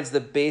provides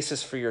the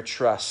basis for your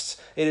trust.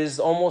 It is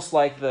almost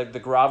like the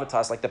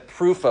gravitas, like the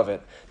proof of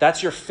it.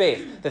 That's your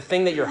faith. The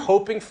thing that you're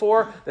hoping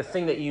for, the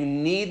thing that you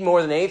need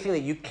more than anything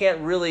that you can't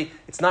really,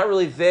 it's not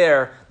really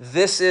there.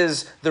 This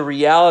is the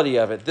reality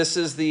of it. This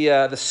is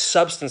the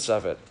substance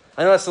of it.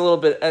 I know that's a little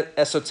bit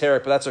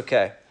esoteric, but that's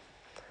okay.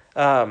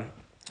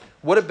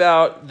 What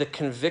about the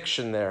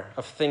conviction there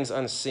of things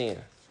unseen?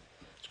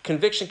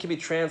 Conviction can be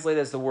translated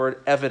as the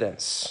word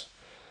evidence.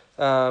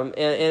 And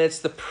it's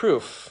the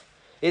proof.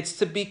 It's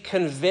to be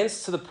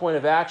convinced to the point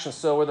of action.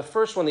 So where the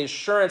first one, the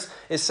assurance,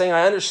 is saying,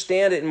 I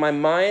understand it in my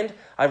mind.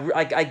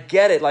 I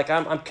get it. Like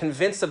I'm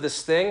convinced of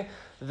this thing.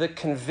 The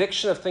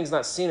conviction of things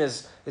not seen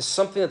is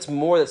something that's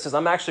more, that says,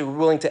 I'm actually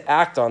willing to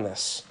act on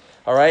this.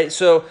 All right?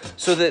 So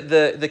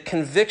the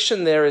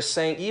conviction there is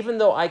saying, even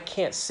though I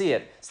can't see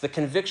it, it's the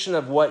conviction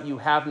of what you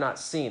have not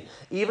seen.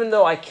 Even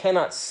though I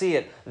cannot see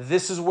it,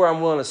 this is where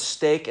I'm willing to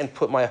stake and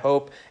put my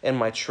hope and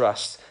my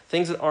trust.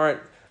 Things that aren't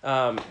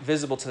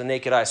visible to the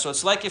naked eye. So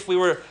it's like if we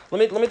were,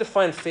 let me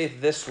define faith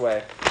this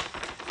way.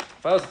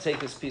 If I was to take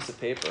this piece of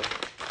paper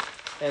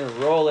and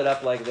roll it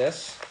up like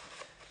this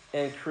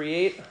and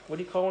create, what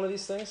do you call one of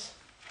these things?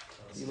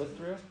 You look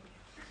through?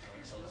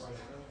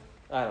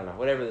 I don't know,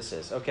 whatever this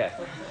is. Okay,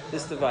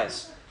 this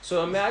device.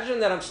 So imagine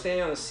that I'm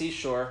standing on the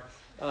seashore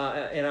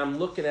and I'm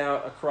looking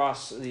out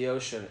across the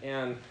ocean.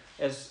 And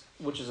as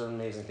which is an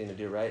amazing thing to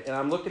do, right? And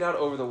I'm looking out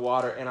over the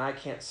water, and I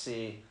can't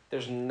see.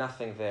 There's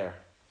nothing there,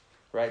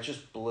 right?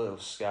 Just blue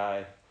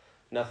sky,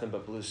 nothing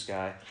but blue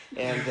sky.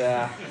 And,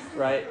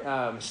 right,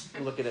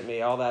 looking at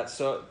me, all that.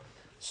 So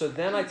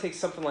then I take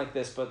something like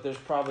this, but there's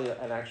probably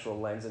an actual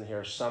lens in here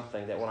or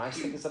something that when I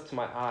stick this up to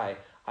my eye,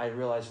 I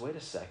realize, wait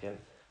a second,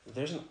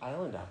 there's an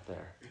island out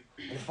there.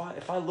 And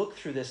if I look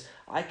through this,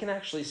 I can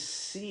actually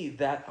see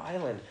that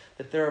island,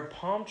 that there are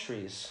palm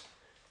trees,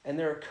 and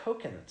there are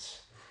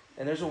coconuts,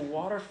 and there's a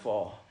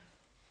waterfall,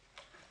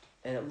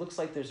 and it looks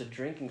like there's a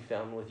drinking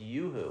fountain with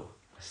yoo-hoo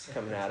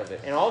coming out of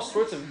it, and all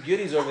sorts of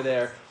goodies over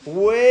there,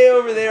 way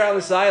over there on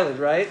this island,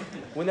 right?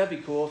 Wouldn't that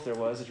be cool if there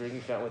was a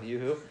drinking fountain with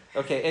yoo-hoo?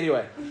 Okay,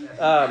 anyway,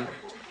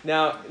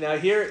 now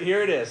here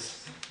it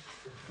is.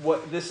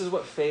 This is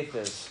what faith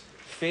is.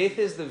 Faith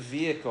is the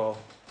vehicle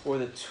or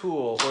the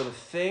tool or the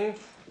thing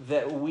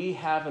that we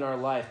have in our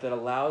life that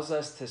allows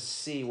us to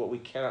see what we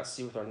cannot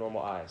see with our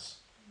normal eyes.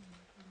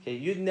 Okay,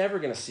 you're never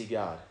going to see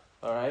God,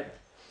 all right?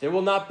 There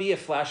will not be a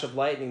flash of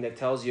lightning that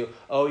tells you,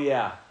 oh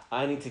yeah,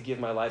 I need to give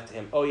my life to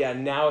him. Oh yeah,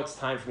 now it's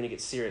time for me to get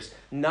serious.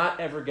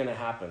 Not ever going to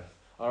happen,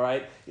 all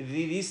right?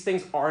 These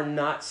things are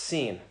not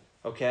seen,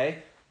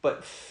 okay?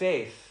 But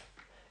faith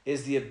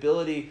is the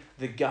ability,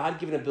 the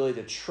God-given ability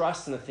to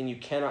trust in the thing you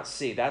cannot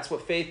see. That's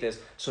what faith is.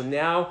 So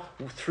now,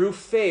 through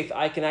faith,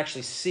 I can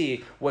actually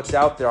see what's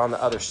out there on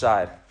the other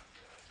side.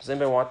 Does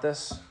anybody want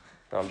this?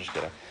 No, I'm just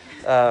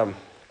kidding.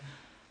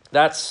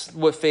 That's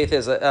what faith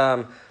is.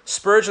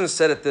 Spurgeon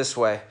said it this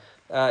way.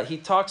 He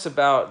talks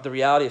about the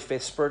reality of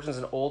faith. Spurgeon's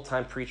an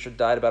old-time preacher,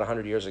 died about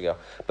 100 years ago.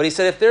 But he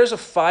said, if there's a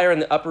fire in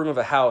the upper room of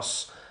a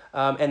house,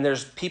 and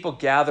there's people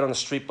gathered on the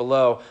street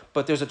below,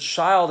 but there's a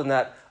child in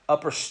that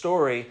upper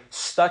story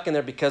stuck in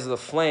there because of the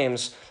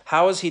flames,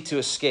 how is he to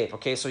escape?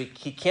 Okay, so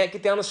he can't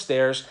get down the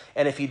stairs,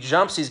 and if he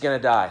jumps, he's going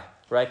to die,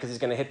 right? Because he's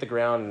going to hit the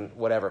ground and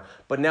whatever.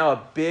 But now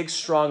a big,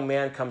 strong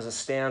man comes and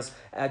stands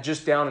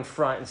just down in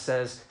front and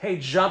says, hey,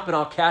 jump and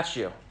I'll catch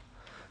you.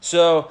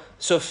 So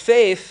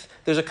faith,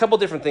 there's a couple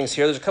different things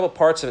here. There's a couple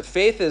parts of it.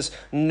 Faith is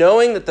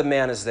knowing that the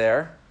man is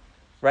there,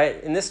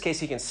 right? In this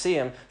case, he can see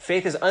him.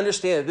 Faith is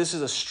understanding that this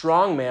is a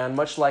strong man,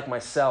 much like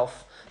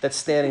myself, that's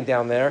standing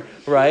down there,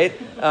 right?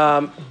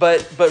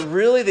 But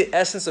really the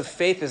essence of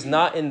faith is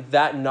not in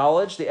that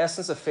knowledge. The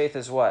essence of faith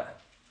is what?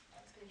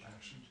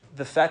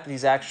 The fact that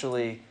he's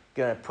actually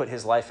going to put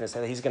his life in his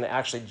hand, that he's going to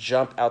actually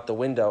jump out the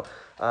window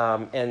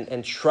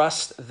and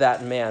trust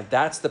that man.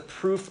 That's the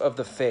proof of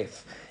the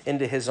faith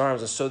into his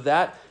arms. And so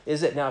that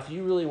is it. Now, if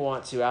you really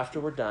want to,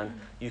 after we're done,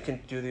 you can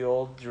do the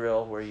old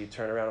drill where you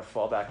turn around and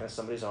fall back into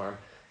somebody's arm.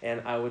 And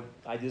I do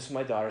this with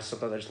my daughters.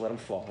 Sometimes I just let them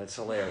fall. It's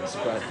hilarious.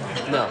 But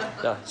no.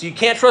 So you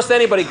can't trust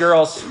anybody,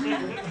 girls.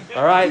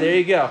 All right, there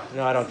you go.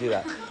 No, I don't do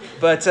that.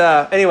 But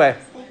anyway,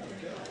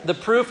 the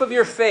proof of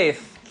your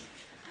faith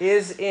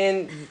is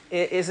in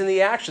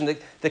the action,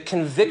 the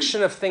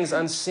conviction of things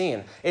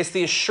unseen. It's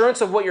the assurance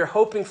of what you're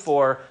hoping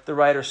for, the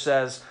writer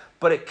says,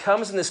 but it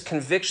comes in this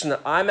conviction that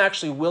I'm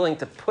actually willing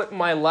to put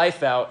my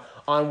life out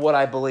on what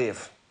I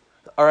believe.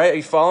 All right, are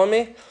you following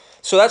me?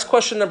 So that's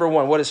question number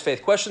one. What is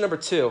faith? Question number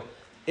two.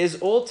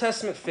 Is Old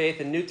Testament faith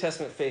and New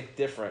Testament faith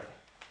different?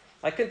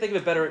 I couldn't think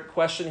of a better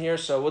question here,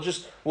 so we'll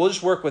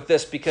just work with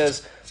this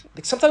because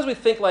sometimes we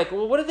think like,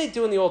 well, what did they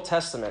do in the Old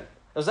Testament?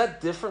 Was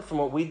that different from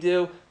what we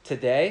do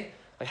today?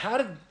 Like, how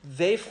did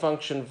they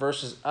function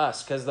versus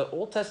us? Because the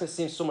Old Testament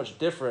seems so much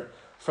different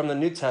from the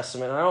New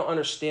Testament, and I don't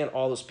understand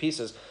all those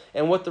pieces.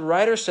 And what the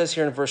writer says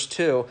here in verse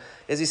 2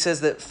 is he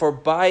says that for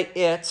by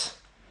it,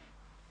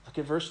 look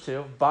at verse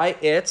 2, by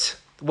it,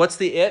 what's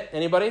the it?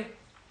 Anybody?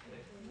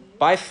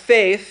 By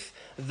faith,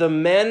 the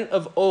men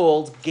of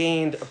old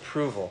gained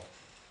approval.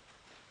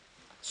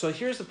 So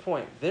here's the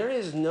point. There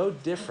is no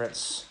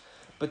difference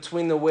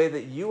between the way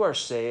that you are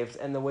saved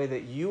and the way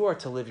that you are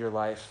to live your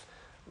life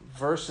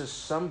versus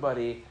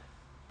somebody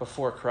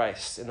before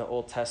Christ in the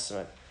Old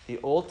Testament. The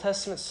Old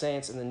Testament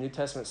saints and the New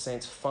Testament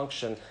saints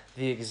function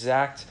the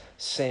exact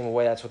same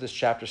way. That's what this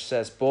chapter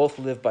says. Both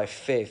live by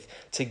faith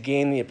to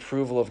gain the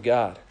approval of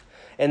God.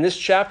 And this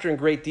chapter in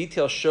great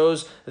detail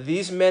shows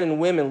these men and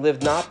women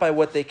lived not by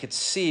what they could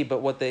see,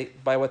 but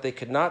by what they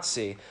could not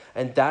see.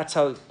 And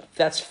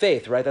that's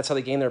faith, right? That's how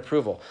they gain their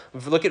approval.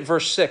 Look at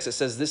verse 6. It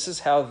says, this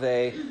is how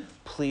they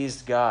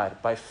pleased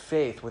God, by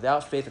faith.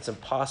 Without faith, it's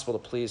impossible to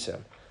please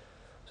him.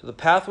 So the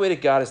pathway to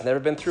God has never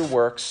been through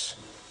works,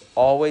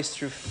 always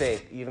through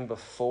faith, even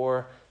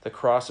before the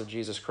cross of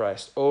Jesus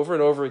Christ. Over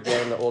and over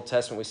again in the Old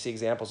Testament, we see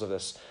examples of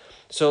this.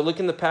 So look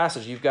in the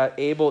passage. You've got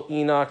Abel,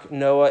 Enoch,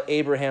 Noah,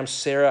 Abraham,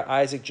 Sarah,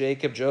 Isaac,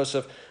 Jacob,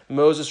 Joseph,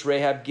 Moses,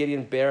 Rahab,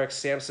 Gideon, Barak,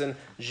 Samson,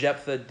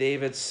 Jephthah,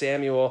 David,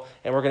 Samuel,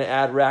 and we're going to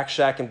add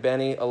Rakshak and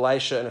Benny,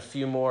 Elisha, and a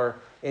few more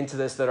into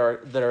this that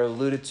are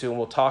alluded to, and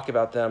we'll talk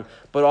about them.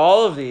 But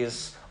all of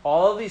these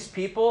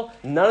people,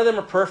 none of them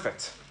are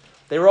perfect.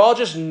 They were all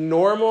just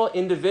normal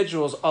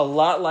individuals, a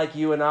lot like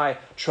you and I,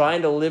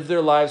 trying to live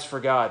their lives for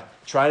God,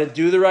 trying to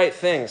do the right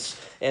things.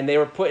 And they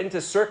were put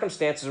into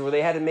circumstances where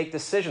they had to make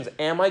decisions.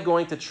 Am I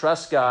going to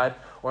trust God,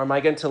 or am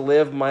I going to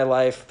live my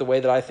life the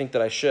way that I think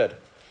that I should?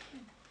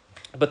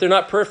 But they're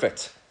not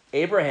perfect.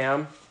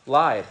 Abraham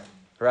lied,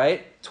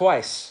 right?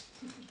 Twice.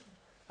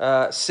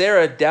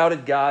 Sarah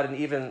doubted God and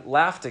even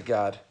laughed at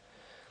God.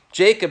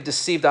 Jacob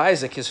deceived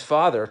Isaac, his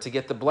father, to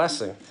get the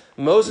blessing.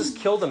 Moses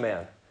killed a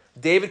man.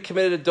 David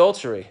committed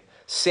adultery.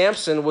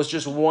 Samson was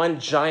just one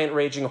giant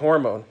raging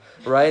hormone,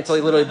 right? Until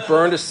he literally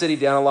burned a city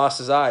down and lost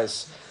his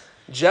eyes.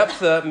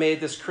 Jephthah made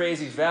this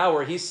crazy vow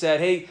where he said,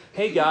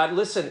 hey God,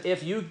 listen,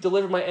 if you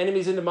deliver my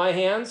enemies into my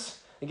hands,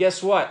 and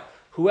guess what?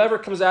 Whoever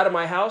comes out of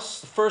my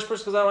house, the first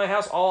person comes out of my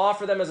house, I'll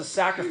offer them as a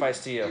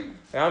sacrifice to you.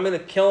 And I'm going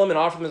to kill them and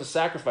offer them as a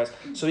sacrifice.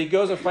 So he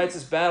goes and fights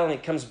this battle, and he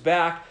comes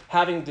back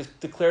having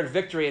declared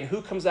victory. And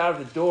who comes out of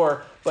the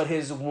door but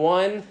his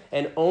one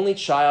and only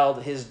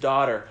child, his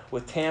daughter,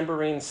 with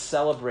tambourines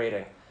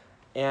celebrating.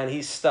 And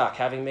he's stuck,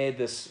 having made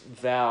this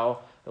vow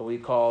that we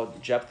call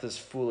Jephthah's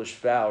foolish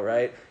vow,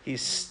 right?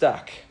 He's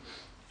stuck.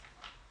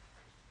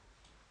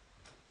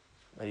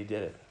 But he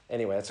did it.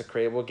 Anyway, that's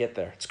we'll get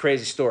there. It's a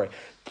crazy story.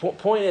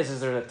 Point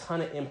is there's a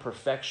ton of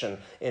imperfection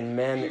in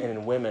men and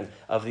in women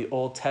of the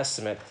Old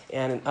Testament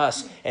and in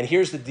us. And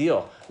here's the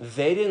deal.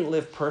 They didn't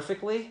live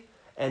perfectly,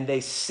 and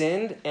they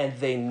sinned, and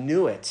they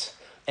knew it.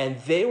 And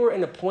they were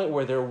in a point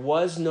where there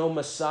was no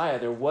Messiah.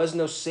 There was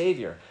no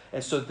Savior.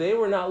 And so they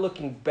were not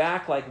looking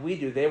back like we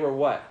do. They were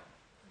what?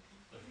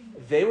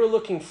 They were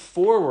looking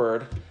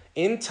forward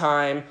in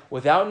time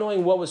without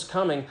knowing what was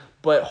coming,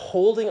 but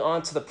holding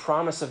on to the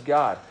promise of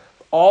God.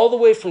 All the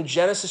way from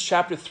Genesis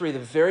chapter 3, the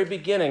very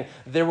beginning,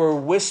 there were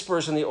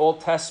whispers in the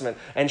Old Testament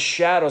and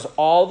shadows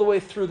all the way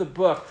through the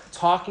book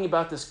talking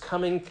about this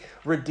coming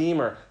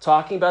Redeemer,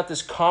 talking about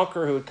this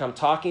conqueror who would come,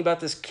 talking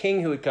about this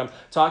king who would come,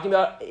 talking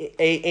about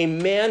a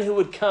man who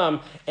would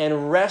come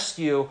and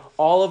rescue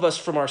all of us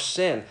from our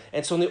sin.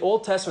 And so in the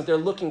Old Testament, they're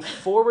looking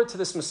forward to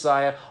this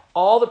Messiah,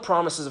 all the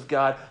promises of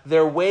God.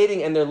 They're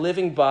waiting and they're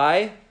living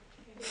by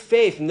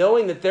faith,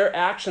 knowing that their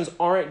actions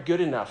aren't good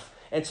enough.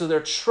 And so they're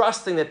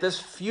trusting that this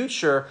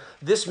future,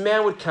 this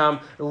man would come,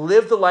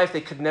 live the life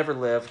they could never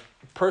live,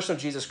 person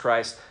of Jesus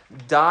Christ,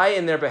 die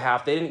in their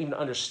behalf. They didn't even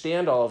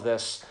understand all of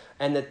this,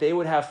 and that they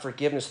would have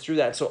forgiveness through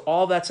that. So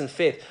all that's in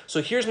faith.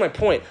 So here's my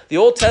point. The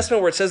Old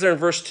Testament, where it says there in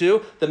verse 2,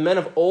 the men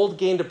of old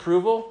gained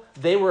approval.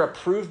 They were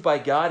approved by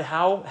God.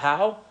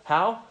 How?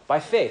 By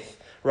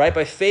faith, right?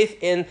 By faith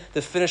in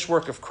the finished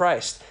work of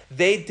Christ.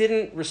 They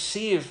didn't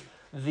receive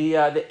the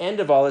end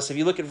of all this. If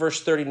you look at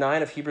verse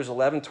 39 of Hebrews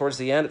 11, towards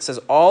the end, it says,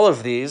 all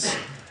of these,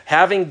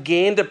 having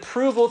gained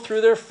approval through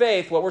their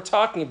faith, what we're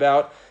talking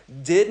about,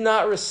 did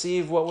not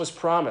receive what was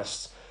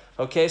promised.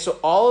 Okay, so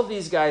all of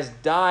these guys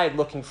died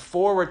looking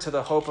forward to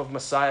the hope of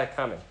Messiah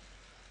coming,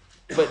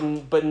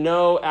 but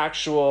no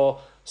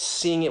actual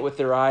seeing it with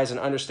their eyes and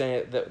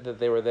understanding that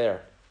they were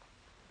there.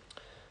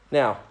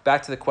 Now,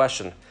 back to the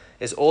question.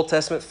 Is Old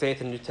Testament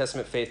faith and New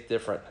Testament faith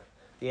different?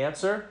 The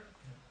answer?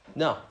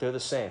 No, they're the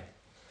same.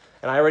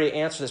 And I already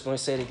answered this, but let me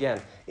say it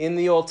again. In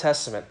the Old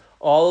Testament,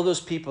 all of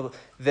those people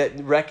that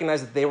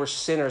recognized that they were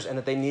sinners and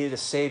that they needed a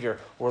Savior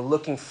were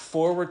looking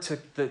forward to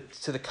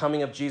the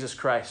coming of Jesus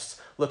Christ,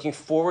 looking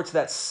forward to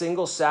that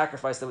single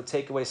sacrifice that would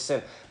take away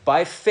sin.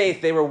 By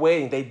faith, they were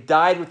waiting. They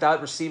died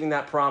without receiving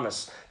that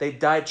promise. They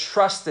died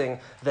trusting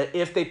that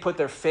if they put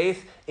their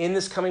faith in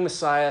this coming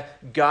Messiah,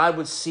 God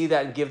would see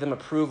that and give them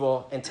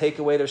approval and take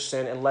away their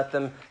sin and let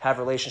them have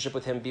a relationship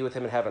with Him, be with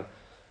Him in heaven.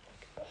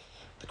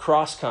 The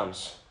cross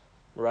comes.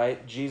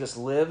 Right? Jesus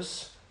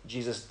lives,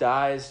 Jesus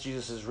dies,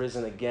 Jesus is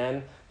risen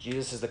again,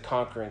 Jesus is the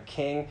conquering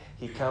king.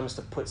 He comes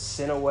to put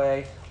sin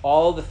away,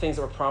 all the things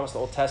that were promised in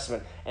the Old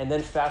Testament. And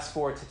then fast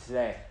forward to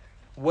today.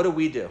 What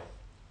do?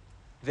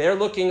 They're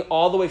looking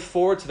all the way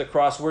forward to the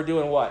cross. We're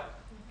doing what?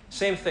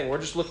 Same thing. We're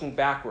just looking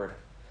backward.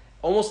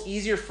 Almost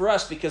easier for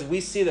us because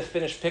we see the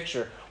finished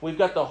picture. We've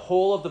got the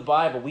whole of the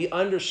Bible. We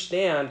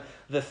understand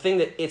the thing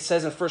that it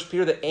says in 1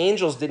 Peter that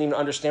angels didn't even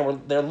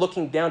understand. They're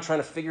looking down trying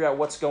to figure out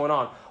what's going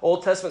on.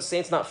 Old Testament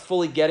saints not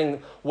fully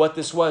getting what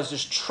this was,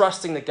 just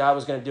trusting that God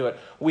was going to do it.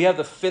 We have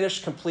the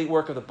finished, complete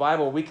work of the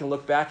Bible. We can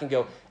look back and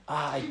go,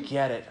 I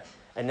get it.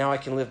 And now I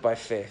can live by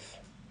faith.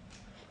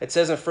 It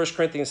says in 1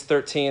 Corinthians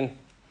 13,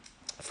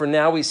 for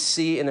now we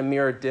see in a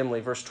mirror dimly,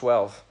 verse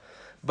 12,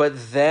 but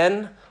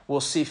then we'll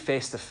see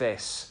face to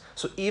face.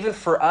 So even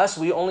for us,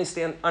 we only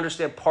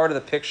understand part of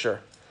the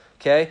picture.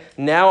 Okay?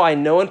 Now I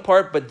know in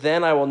part, but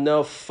then I will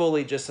know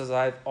fully just as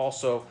I've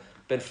also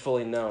been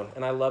fully known.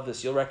 And I love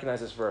this. You'll recognize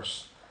this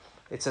verse.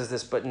 It says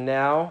this, but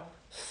now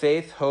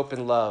faith, hope,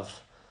 and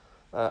love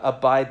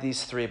abide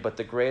these three, but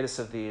the greatest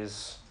of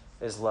these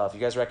is love. You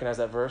guys recognize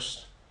that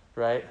verse?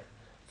 Right?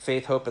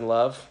 Faith, hope, and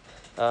love.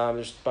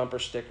 There's bumper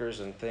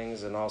stickers and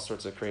things and all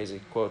sorts of crazy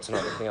quotes and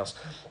everything else.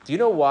 Do you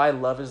know why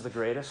love is the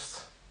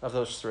greatest of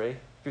those three?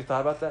 Have you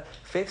thought about that?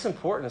 Faith's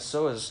important, and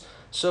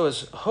so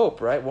is hope,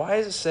 right? Why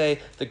does it say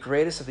the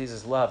greatest of these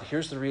is love?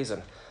 Here's the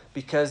reason.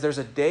 Because there's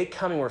a day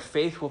coming where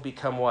faith will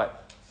become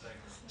what?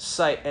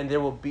 Sight. And there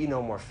will be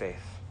no more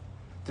faith.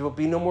 There will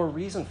be no more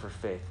reason for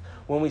faith.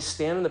 When we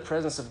stand in the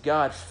presence of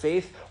God,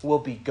 faith will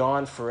be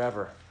gone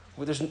forever.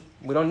 We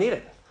don't need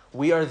it.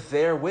 We are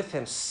there with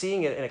Him,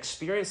 seeing it and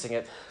experiencing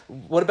it.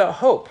 What about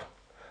hope?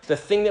 the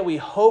thing that we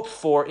hope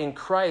for in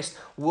Christ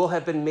will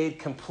have been made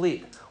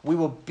complete. We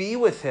will be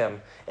with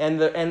him,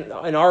 and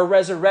our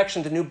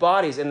resurrection to new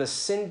bodies and the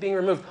sin being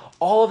removed,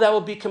 all of that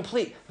will be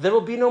complete. There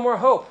will be no more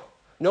hope,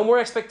 no more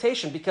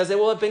expectation, because it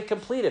will have been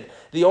completed.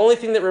 The only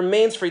thing that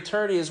remains for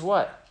eternity is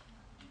what?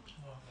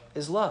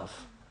 Is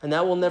love. And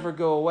that will never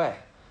go away.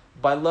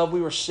 By love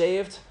we were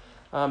saved.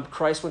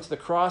 Christ went to the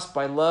cross.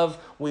 By love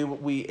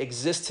we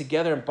exist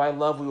together, and by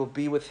love we will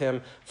be with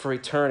him for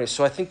eternity.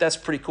 So I think that's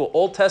pretty cool.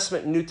 Old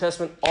Testament, New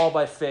Testament, all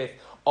by faith,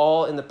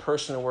 all in the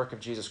person and work of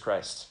Jesus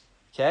Christ.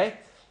 Okay?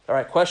 All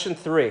right, question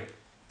 3.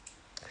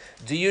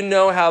 Do you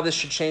know how this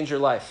should change your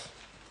life?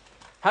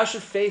 How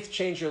should faith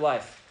change your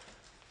life?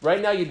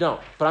 Right now you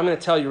don't, but I'm going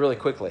to tell you really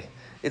quickly.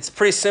 It's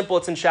pretty simple.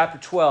 It's in chapter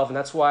 12, and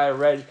that's why I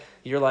read.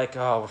 You're like,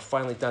 oh, we're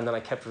finally done. Then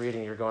I kept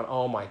reading. You're going,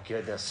 oh my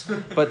goodness.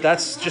 But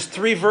that's just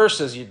 3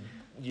 verses. You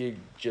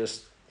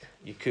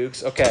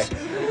kooks. Okay,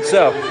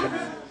 so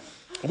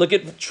look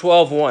at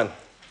 12:1,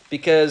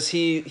 because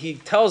he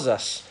tells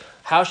us,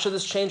 how should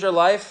this change our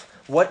life?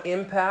 What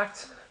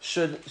impact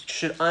should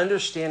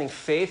understanding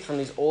faith from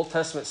these Old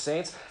Testament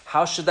saints,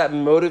 how should that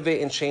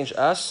motivate and change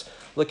us?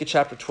 Look at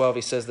chapter 12.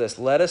 He says this,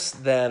 let us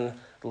then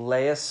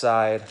lay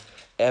aside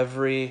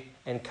every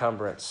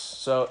encumbrance.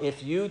 So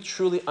if you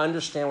truly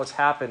understand what's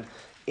happened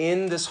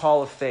in this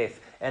hall of faith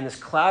and this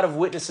cloud of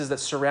witnesses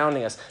that's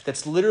surrounding us,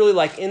 that's literally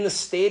like in the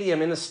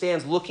stadium, in the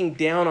stands, looking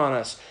down on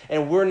us,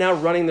 and we're now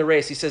running the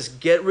race. He says,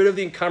 get rid of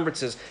the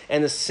encumbrances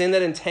and the sin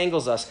that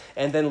entangles us,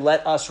 and then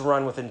let us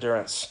run with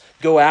endurance.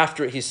 Go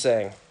after it, he's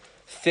saying,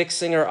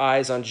 fixing our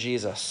eyes on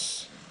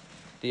Jesus,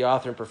 the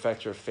author and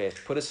perfecter of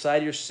faith. Put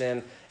aside your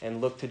sin and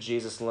look to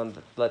Jesus and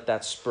let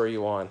that spur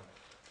you on.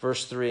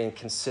 Verse 3, and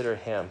consider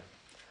him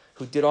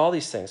who did all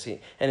these things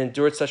and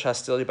endured such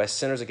hostility by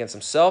sinners against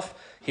himself.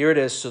 Here it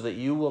is, so that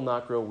you will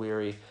not grow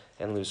weary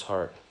and lose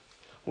heart.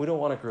 We don't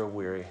want to grow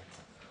weary.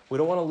 We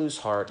don't want to lose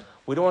heart.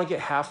 We don't want to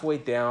get halfway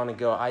down and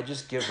go, I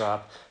just give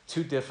up.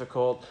 Too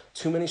difficult,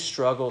 too many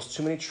struggles,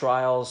 too many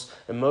trials,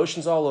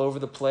 emotions all over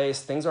the place,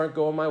 things aren't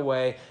going my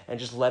way, and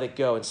just let it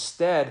go.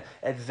 Instead,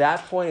 at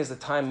that point is the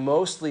time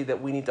mostly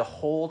that we need to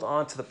hold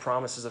on to the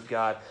promises of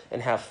God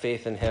and have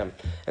faith in him.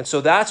 And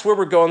so that's where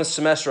we're going this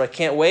semester. I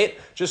can't wait.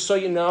 Just so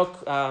you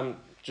know,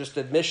 just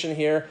admission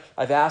here,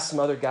 I've asked some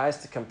other guys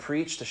to come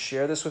preach, to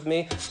share this with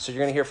me. So you're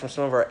going to hear from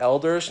some of our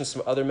elders and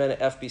some other men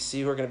at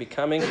FBC who are going to be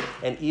coming,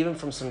 and even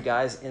from some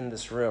guys in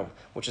this room,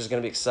 which is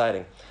going to be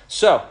exciting.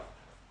 So,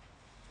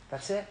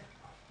 that's it.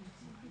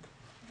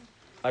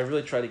 I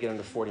really tried to get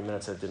under 40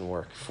 minutes. That didn't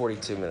work.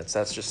 42 minutes.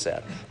 That's just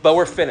sad. But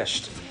we're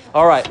finished.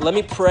 All right, let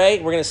me pray.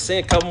 We're going to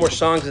sing a couple more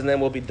songs, and then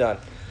we'll be done.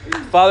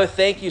 Father,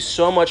 thank you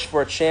so much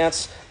for a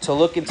chance to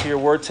look into your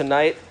word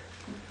tonight.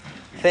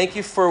 Thank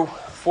you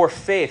for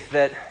faith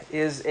that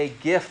is a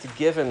gift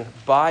given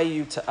by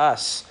you to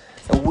us.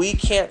 And we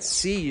can't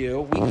see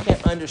you. We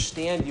can't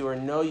understand you or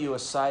know you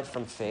aside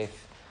from faith.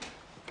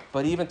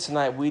 But even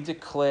tonight, we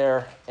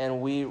declare and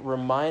we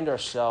remind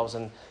ourselves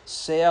and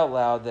say out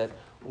loud that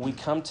we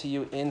come to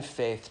you in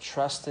faith,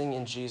 trusting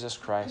in Jesus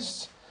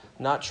Christ,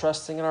 not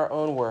trusting in our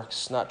own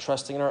works, not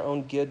trusting in our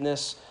own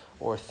goodness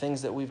or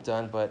things that we've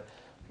done, but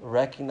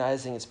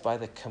recognizing it's by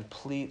the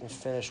complete and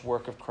finished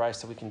work of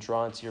Christ that we can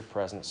draw into your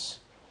presence.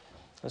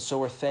 And so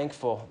we're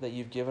thankful that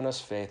you've given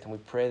us faith, and we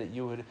pray that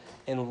you would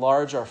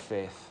enlarge our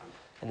faith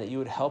and that you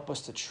would help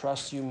us to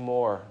trust you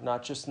more,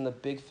 not just in the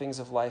big things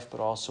of life, but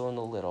also in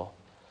the little.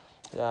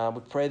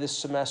 We pray this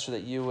semester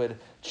that you would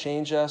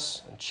change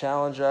us and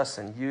challenge us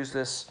and use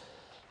this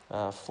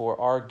for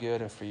our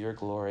good and for your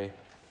glory.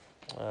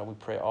 We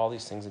pray all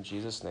these things in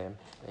Jesus' name.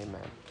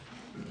 Amen.